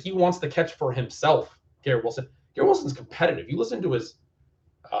just that he wants the catch for himself, Garrett Wilson. Garrett Wilson's competitive. You listen to his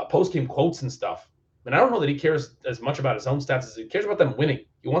post-game quotes and stuff. And I don't know that he cares as much about his own stats as he cares about them winning.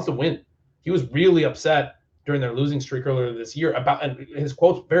 He wants to win. He was really upset during their losing streak earlier this year and his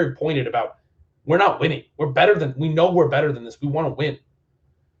quotes very pointed about, we're not winning. We know we're better than this. We want to win.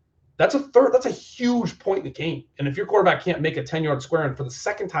 That's a huge point in the game. And if your quarterback can't make a 10-yard square and for the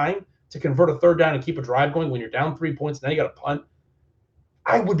second time to convert a 3rd down and keep a drive going when you're down 3 points, now you got to punt,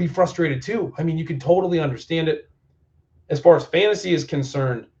 I would be frustrated too. I mean, you can totally understand it. As far as fantasy is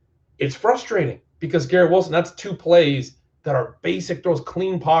concerned, it's frustrating because Garrett Wilson, that's 2 plays that are basic throws,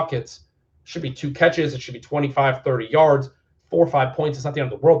 clean pockets. Should be 2 catches. It should be 25, 30 yards, 4 or 5 points. It's not the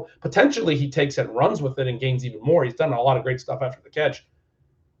end of the world. Potentially he takes it and runs with it and gains even more. He's done a lot of great stuff after the catch.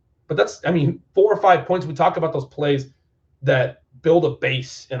 But 4 or 5 points. We talk about those plays that build a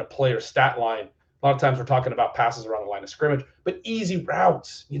base in a player's stat line. A lot of times we're talking about passes around the line of scrimmage, but easy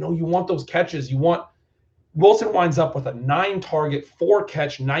routes. You want those catches. Wilson winds up with a 9-target,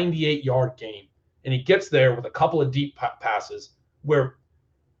 4-catch, 98-yard game. And he gets there with a couple of deep passes where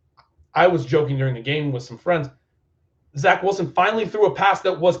I was joking during the game with some friends. Zach Wilson finally threw a pass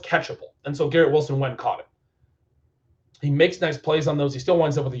that was catchable. And so Garrett Wilson went and caught it. He makes nice plays on those. He still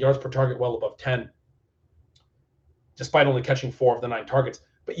winds up with the yards per target well above 10, despite only catching 4 of the 9 targets.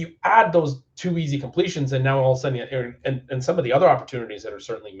 But you add those 2 easy completions, and now all of a sudden, and some of the other opportunities that are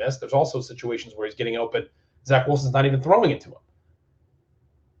certainly missed, there's also situations where he's getting open. Zach Wilson's not even throwing it to him.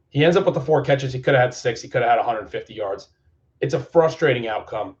 He ends up with the 4 catches. He could have had 6. He could have had 150 yards. It's a frustrating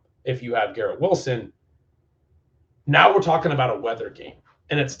outcome if you have Garrett Wilson. Now we're talking about a weather game,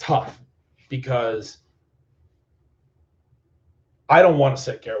 and it's tough because I don't want to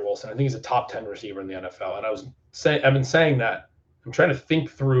sit Garrett Wilson. I think he's a top 10 receiver in the NFL, and I've been saying that. I'm trying to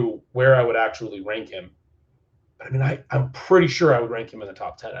think through where I would actually rank him. But I'm pretty sure I would rank him in the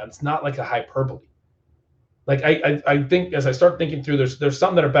top 10. It's not like a hyperbole. I think as I start thinking through, there's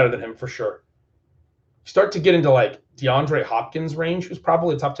some that are better than him for sure. You start to get into DeAndre Hopkins range, who's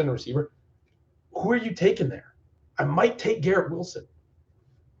probably a top 10 receiver. Who are you taking there? I might take Garrett Wilson.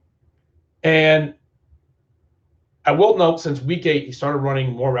 And I will note, since week 8, he started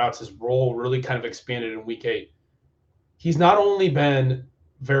running more routes. His role really kind of expanded in week 8. He's not only been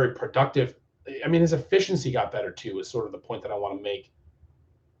very productive, his efficiency got better too, is sort of the point that I want to make.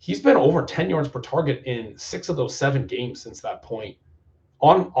 He's been over 10 yards per target in 6 of those 7 games since that point,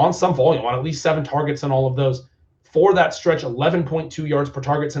 on some volume, on at least 7 targets in all of those. For that stretch, 11.2 yards per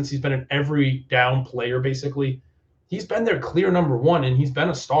target since he's been an every down player, basically. He's been their clear number 1, and he's been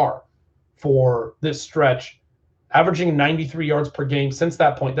a star for this stretch, averaging 93 yards per game since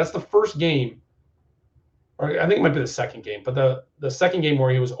that point. That's the first game, or I think it might be the second game, but the second game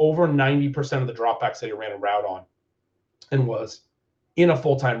where he was over 90% of the dropbacks that he ran a route on and was in a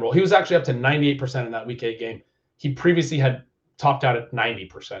full-time role. He was actually up to 98% in that week 8 game. He previously had topped out at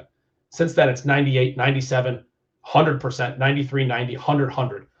 90%. Since then, it's 98, 97, 100%, 93, 90, 100,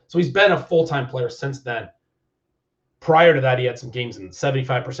 100. So he's been a full-time player since then. Prior to that, he had some games in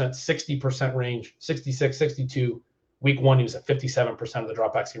 75%, 60% range, 66, 62. Week 1, he was at 57% of the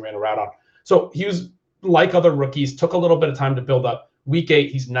dropbacks he ran a route on. So he was, like other rookies, took a little bit of time to build up. Week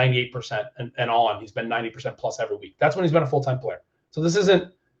 8, he's 98% and on. He's been 90% plus every week. That's when he's been a full-time player. So this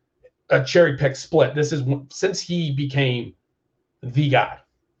isn't a cherry-pick split. This is since he became the guy.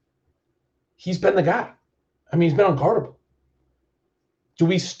 He's been the guy. He's been unguardable. Do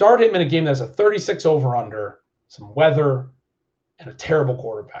we start him in a game that's a 36 over-under, some weather, and a terrible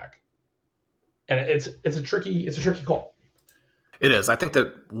quarterback? And it's a tricky call. It is. I think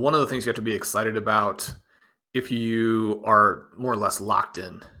that one of the things you have to be excited about if you are more or less locked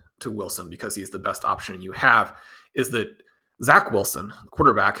in to Wilson because he's the best option you have is that Zach Wilson,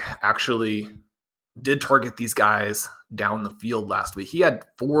 quarterback, actually did target these guys down the field last week. He had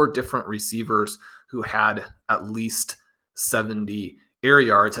 4 different receivers who had at least 70 air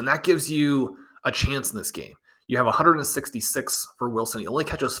yards, and that gives you a chance in this game. You have 166 for Wilson. He only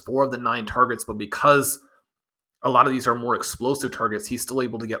catches 4 of the 9 targets, but because a lot of these are more explosive targets. He's still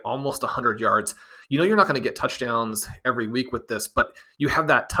able to get almost 100 yards. You know, you're not going to get touchdowns every week with this, but you have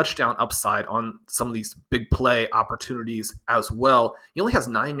that touchdown upside on some of these big play opportunities as well. He only has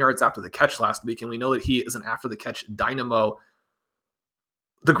 9 yards after the catch last week, and we know that he is an after the catch dynamo.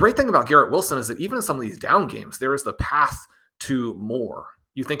 The great thing about Garrett Wilson is that even in some of these down games, there is the path to more.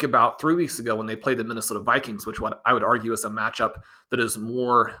 You think about 3 weeks ago when they played the Minnesota Vikings, which what I would argue is a matchup that is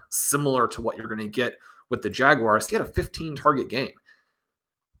more similar to what you're going to get with the Jaguars. He had a 15-target game,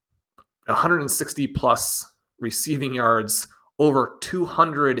 160 plus receiving yards, over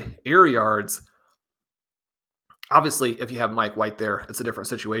 200 air yards. Obviously, if you have Mike White there, it's a different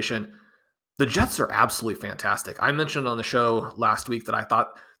situation. The Jets are absolutely fantastic. I mentioned on the show last week that I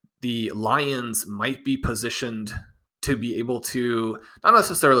thought the Lions might be positioned to be able to not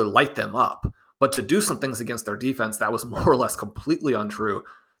necessarily light them up, but to do some things against their defense. That was more or less completely untrue.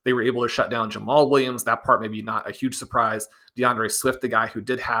 They were able to shut down Jamal Williams. That part maybe not a huge surprise. DeAndre Swift, the guy who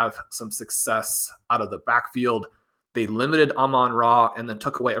did have some success out of the backfield. They limited Amon-Ra and then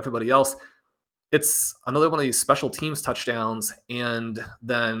took away everybody else. It's another one of these special teams touchdowns. And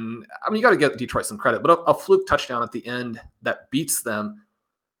then, I mean, you got to give Detroit some credit, but a fluke touchdown at the end that beats them.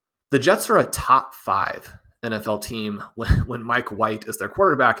 The Jets are a top 5 NFL team when Mike White is their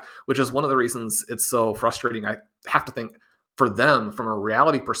quarterback, which is one of the reasons it's so frustrating. I have to think for them from a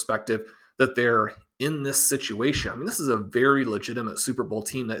reality perspective that they're in this situation. I mean, this is a very legitimate Super Bowl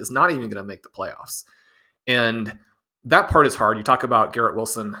team that is not even going to make the playoffs. And that part is hard. You talk about Garrett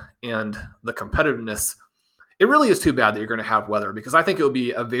Wilson and the competitiveness. It really is too bad that you're going to have weather, because I think it would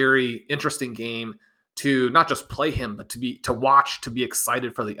be a very interesting game to not just play him, but to watch, to be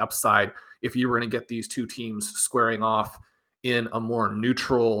excited for the upside if you were going to get these two teams squaring off in a more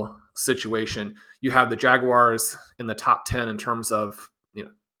neutral situation. You have the Jaguars in the top 10 in terms of,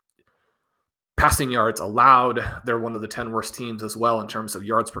 passing yards allowed. They're one of the 10 worst teams as well in terms of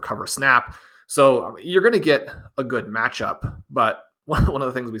yards per cover snap. So you're going to get a good matchup. But one of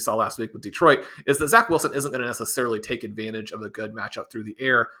the things we saw last week with Detroit is that Zach Wilson isn't going to necessarily take advantage of a good matchup through the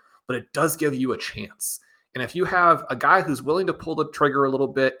air, but it does give you a chance. And if you have a guy who's willing to pull the trigger a little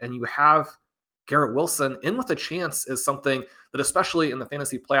bit, and you have Garrett Wilson in with a chance, is something that, especially in the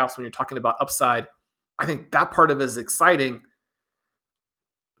fantasy playoffs, when you're talking about upside, I think that part of it is exciting.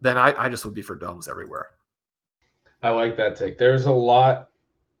 Then I just would be for domes everywhere. I like that take. There's a lot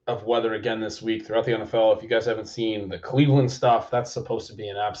of weather again this week throughout the NFL. If you guys haven't seen the Cleveland stuff, that's supposed to be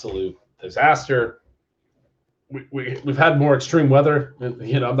an absolute disaster. We've had more extreme weather. I'm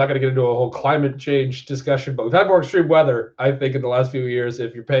not going to get into a whole climate change discussion, but we've had more extreme weather, I think, in the last few years.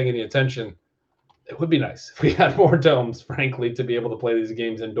 If you're paying any attention, it would be nice if we had more domes, frankly, to be able to play these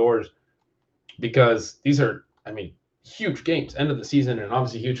games indoors, because these are, huge games, end of the season, and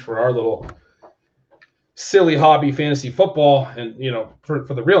obviously huge for our little silly hobby, fantasy football, and for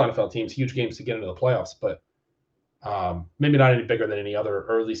the real NFL teams, huge games to get into the playoffs. But maybe not any bigger than any other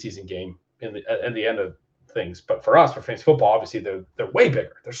early season game at the end of things. But for us, for fantasy football, obviously they're way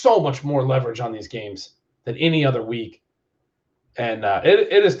bigger. There's so much more leverage on these games than any other week, and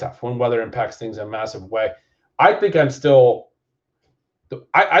it is tough when weather impacts things in a massive way. I think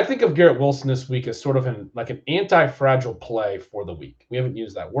I think of Garrett Wilson this week as sort of an anti-fragile play for the week. We haven't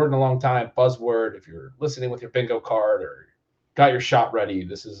used that word in a long time. Buzzword. If you're listening with your bingo card or got your shot ready,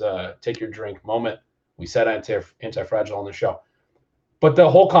 this is a take your drink moment. We said anti-fragile on the show. But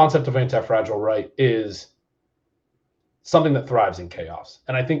the whole concept of anti-fragile, right, is something that thrives in chaos.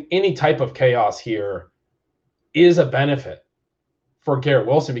 And I think any type of chaos here is a benefit for Garrett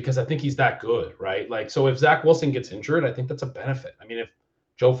Wilson, because I think he's that good, right? So if Zach Wilson gets injured, I think that's a benefit. If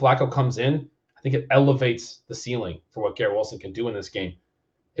Joe Flacco comes in, I think it elevates the ceiling for what Garrett Wilson can do in this game.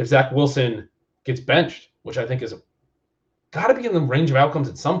 If Zach Wilson gets benched, which I think is got to be in the range of outcomes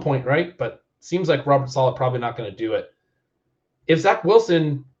at some point, right? But seems like Robert Saleh probably not going to do it. If Zach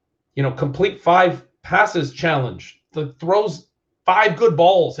Wilson, complete 5 passes challenge, throws 5 good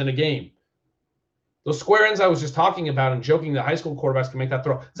balls in a game, those square ends I was just talking about and joking that high school quarterbacks can make that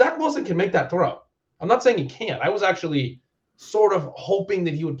throw, Zach Wilson can make that throw. I'm not saying he can't. I was actually sort of hoping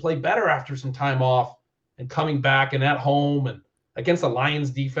that he would play better after some time off and coming back and at home and against the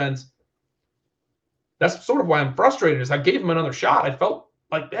Lions defense. That's sort of why I'm frustrated, is I gave him another shot. I felt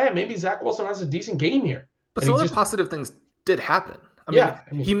like, maybe Zach Wilson has a decent game here. But some other positive things did happen.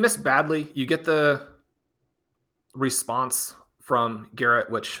 He missed badly. You get the response from Garrett,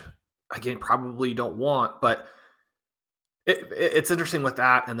 which, again, probably don't want, but it's interesting with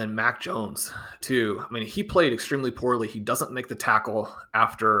that. And then Mac Jones too. He played extremely poorly. He doesn't make the tackle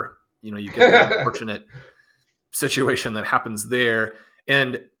after, you get the unfortunate situation that happens there.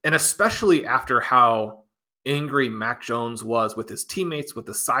 And especially after how angry Mac Jones was with his teammates, with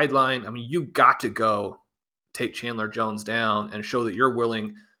the sideline. I mean, you got to go take Chandler Jones down and show that you're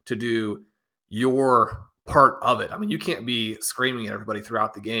willing to do your part of it. I mean, you can't be screaming at everybody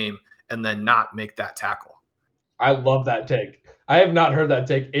throughout the game and then not make that tackle. I love that take. I have not heard that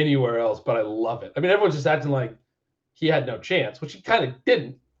take anywhere else, but I love it. I mean, everyone's just acting like he had no chance, which he kind of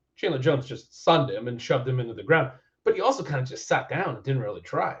didn't. Chandler Jones just sunned him and shoved him into the ground. But he also kind of just sat down and didn't really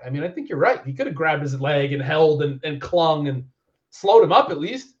try. I mean, I think you're right. He could have grabbed his leg and held and clung and slowed him up at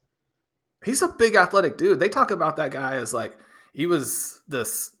least. He's a big athletic dude. They talk about that guy as like he was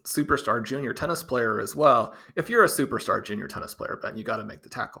this superstar junior tennis player as well. If you're a superstar junior tennis player, Ben, you got to make the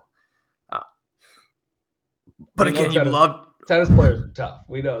tackle. But again, you love tennis players are tough.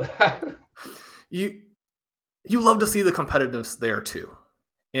 We know that. you love to see the competitiveness there too.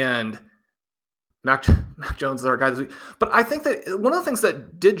 And Mac Jones is our guy this week. But I think that one of the things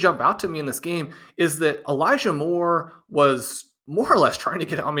that did jump out to me in this game is that Elijah Moore was more or less trying to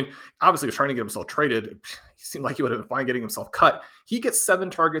get, I mean, obviously he was trying to get himself traded. He seemed like he would have been fine getting himself cut. He gets 7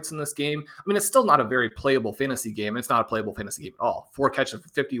 targets in this game. I mean, it's still not a very playable fantasy game. It's not a playable fantasy game at all. 4 catches for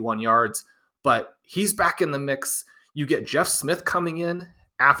 51 yards, but he's back in the mix. You get Jeff Smith coming in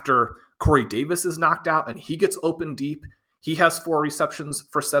after Corey Davis is knocked out and he gets open deep. He has 4 receptions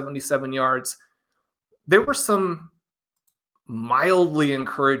for 77 yards. There were some mildly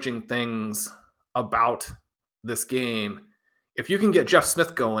encouraging things about this game. If you can get Jeff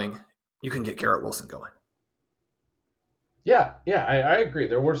Smith going, you can get Garrett Wilson going. Yeah, I agree.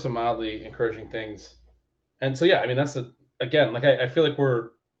 There were some mildly encouraging things. And so, yeah, I mean, that's again, like I feel like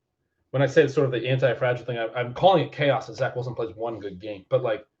when I say it's sort of the anti-fragile thing, I'm calling it chaos that Zach Wilson plays one good game. But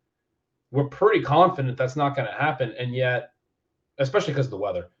like, we're pretty confident that's not going to happen. And yet, especially because of the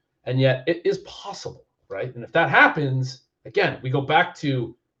weather, and yet it is possible, right? And if that happens, again, we go back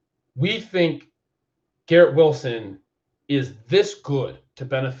to, we think Garrett Wilson is this good to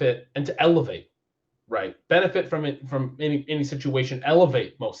benefit and to elevate, right? Benefit from it, from any situation,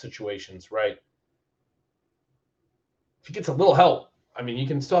 elevate most situations, right? If he gets a little help, I mean, you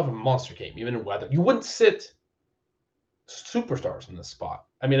can still have a monster game, even in weather. You wouldn't sit superstars in this spot.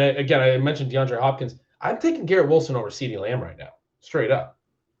 I mean, I mentioned DeAndre Hopkins. I'm taking Garrett Wilson over CeeDee Lamb right now, straight up.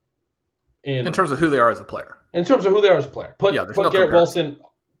 In terms of who they are as a player. In terms of who they are as a player. Put Garrett Wilson.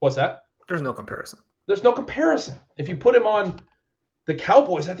 What's that? There's no comparison. There's no comparison. If you put him on the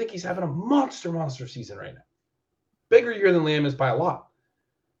Cowboys, I think he's having a monster season right now. Bigger year than Lamb is by a lot.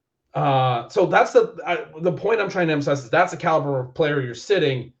 So that's the point I'm trying to emphasize is that's the caliber of player you're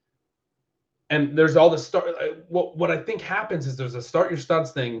sitting. And there's all this start. What I think happens is there's a start your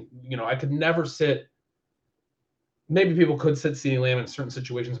studs thing. You know, I could never sit. Maybe people could sit CeeDee Lamb in certain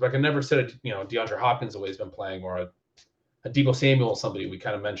situations, but I could never sit DeAndre Hopkins the way he's been playing, or a Deebo Samuel, somebody we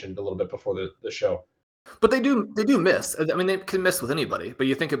kind of mentioned a little bit before the show. But they do miss. I mean, they can miss with anybody. But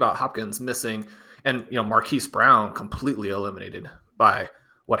you think about Hopkins missing, and Marquise Brown completely eliminated by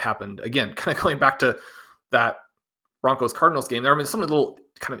what happened. Again, kind of going back to that Broncos-Cardinals game, there have been some little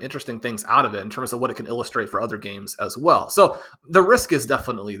kind of interesting things out of it in terms of what it can illustrate for other games as well. So the risk is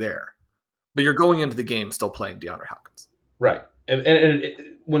definitely there. But you're going into the game still playing DeAndre Hopkins. Right. And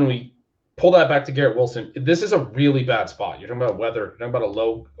when we pull that back to Garrett Wilson, this is a really bad spot. You're talking about weather. You're talking about a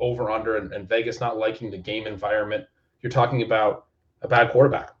low over-under and Vegas not liking the game environment. You're talking about a bad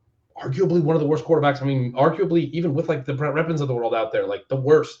quarterback. Arguably one of the worst quarterbacks. I mean, arguably even with like the Brett Rippons of the world out there, like the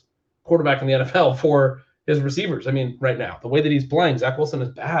worst quarterback in the NFL for his receivers. I mean, right now, the way that he's playing, Zach Wilson is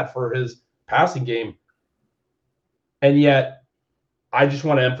bad for his passing game. And yet, I just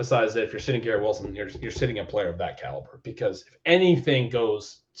want to emphasize that if you're sitting Garrett Wilson, you're sitting a player of that caliber, because if anything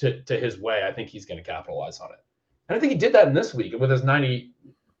goes to his way, I think he's going to capitalize on it. And I think he did that in this week with his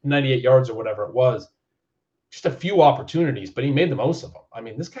 98 yards or whatever it was. Just a few opportunities, but he made the most of them. I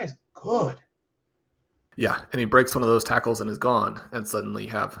mean, this guy's good. Yeah, and he breaks one of those tackles and is gone, and suddenly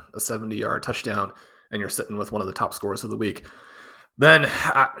you have a 70-yard touchdown, and you're sitting with one of the top scorers of the week. Then,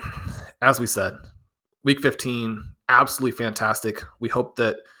 as we said, Week 15, absolutely fantastic. We hope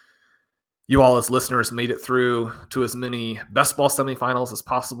that you all as listeners made it through to as many best ball semifinals as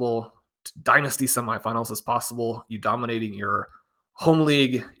possible, dynasty semifinals as possible. You dominating your home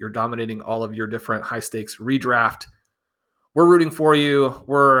league. You're dominating all of your different high stakes redraft. We're rooting for you.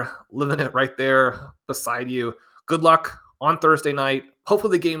 We're living it right there beside you. Good luck on Thursday night.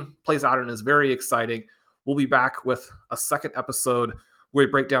 Hopefully the game plays out and is very exciting. We'll be back with a second episode where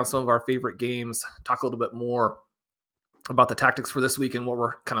we break down some of our favorite games, talk a little bit more about the tactics for this week and what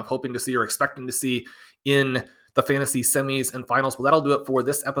we're kind of hoping to see or expecting to see in the fantasy semis and finals. Well, that'll do it for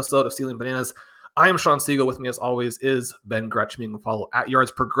this episode of Stealing Bananas. I am Sean Siegel. With me, as always, is Ben Gretsch. You can follow at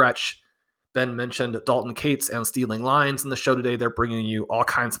Yards Per Gretsch. Ben mentioned Dalton Cates and Stealing Lines in the show today. They're bringing you all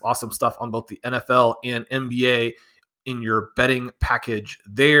kinds of awesome stuff on both the NFL and NBA in your betting package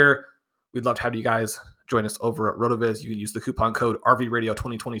there. We'd love to have you guys join us over at RotoViz. You can use the coupon code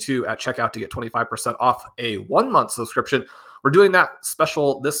RVRadio2022 at checkout to get 25% off a 1-month subscription. We're doing that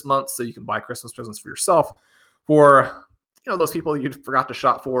special this month so you can buy Christmas presents for yourself. For those people you forgot to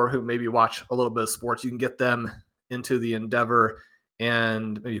shop for who maybe watch a little bit of sports, you can get them into the endeavor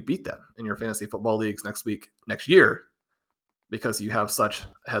and maybe beat them in your fantasy football leagues next year, because you have such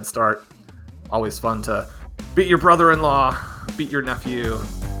a head start. Always fun to beat your brother-in-law, beat your nephew.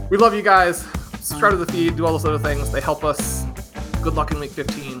 We love you guys. Subscribe to the feed, do all those other things. They help us. Good luck in week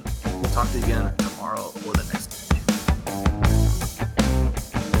 15. We'll talk to you again tomorrow or the next day.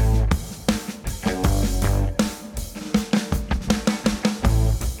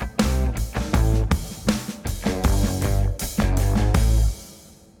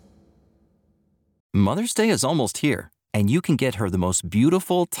 Mother's Day is almost here, and you can get her the most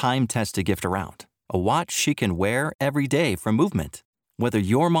beautiful time-tested gift around, a watch she can wear every day from Movement. Whether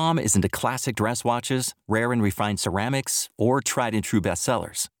your mom is into classic dress watches, rare and refined ceramics, or tried-and-true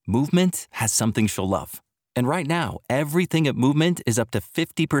bestsellers, Movement has something she'll love. And right now, everything at Movement is up to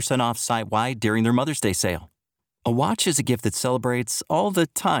 50% off site-wide during their Mother's Day sale. A watch is a gift that celebrates all the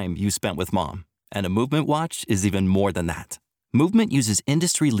time you spent with mom, and a Movement watch is even more than that. Movement uses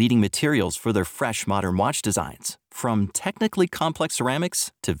industry-leading materials for their fresh, modern watch designs, from technically complex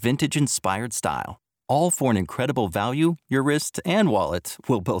ceramics to vintage-inspired style, all for an incredible value your wrist and wallet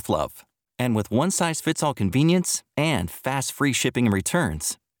will both love. And with one-size-fits-all convenience and fast free shipping and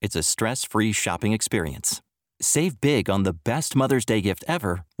returns, it's a stress-free shopping experience. Save big on the best Mother's Day gift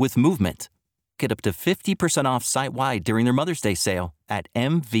ever with Movement. Get up to 50% off site-wide during their Mother's Day sale at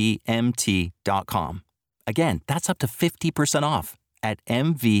MVMT.com. Again, that's up to 50% off at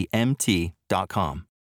MVMT.com.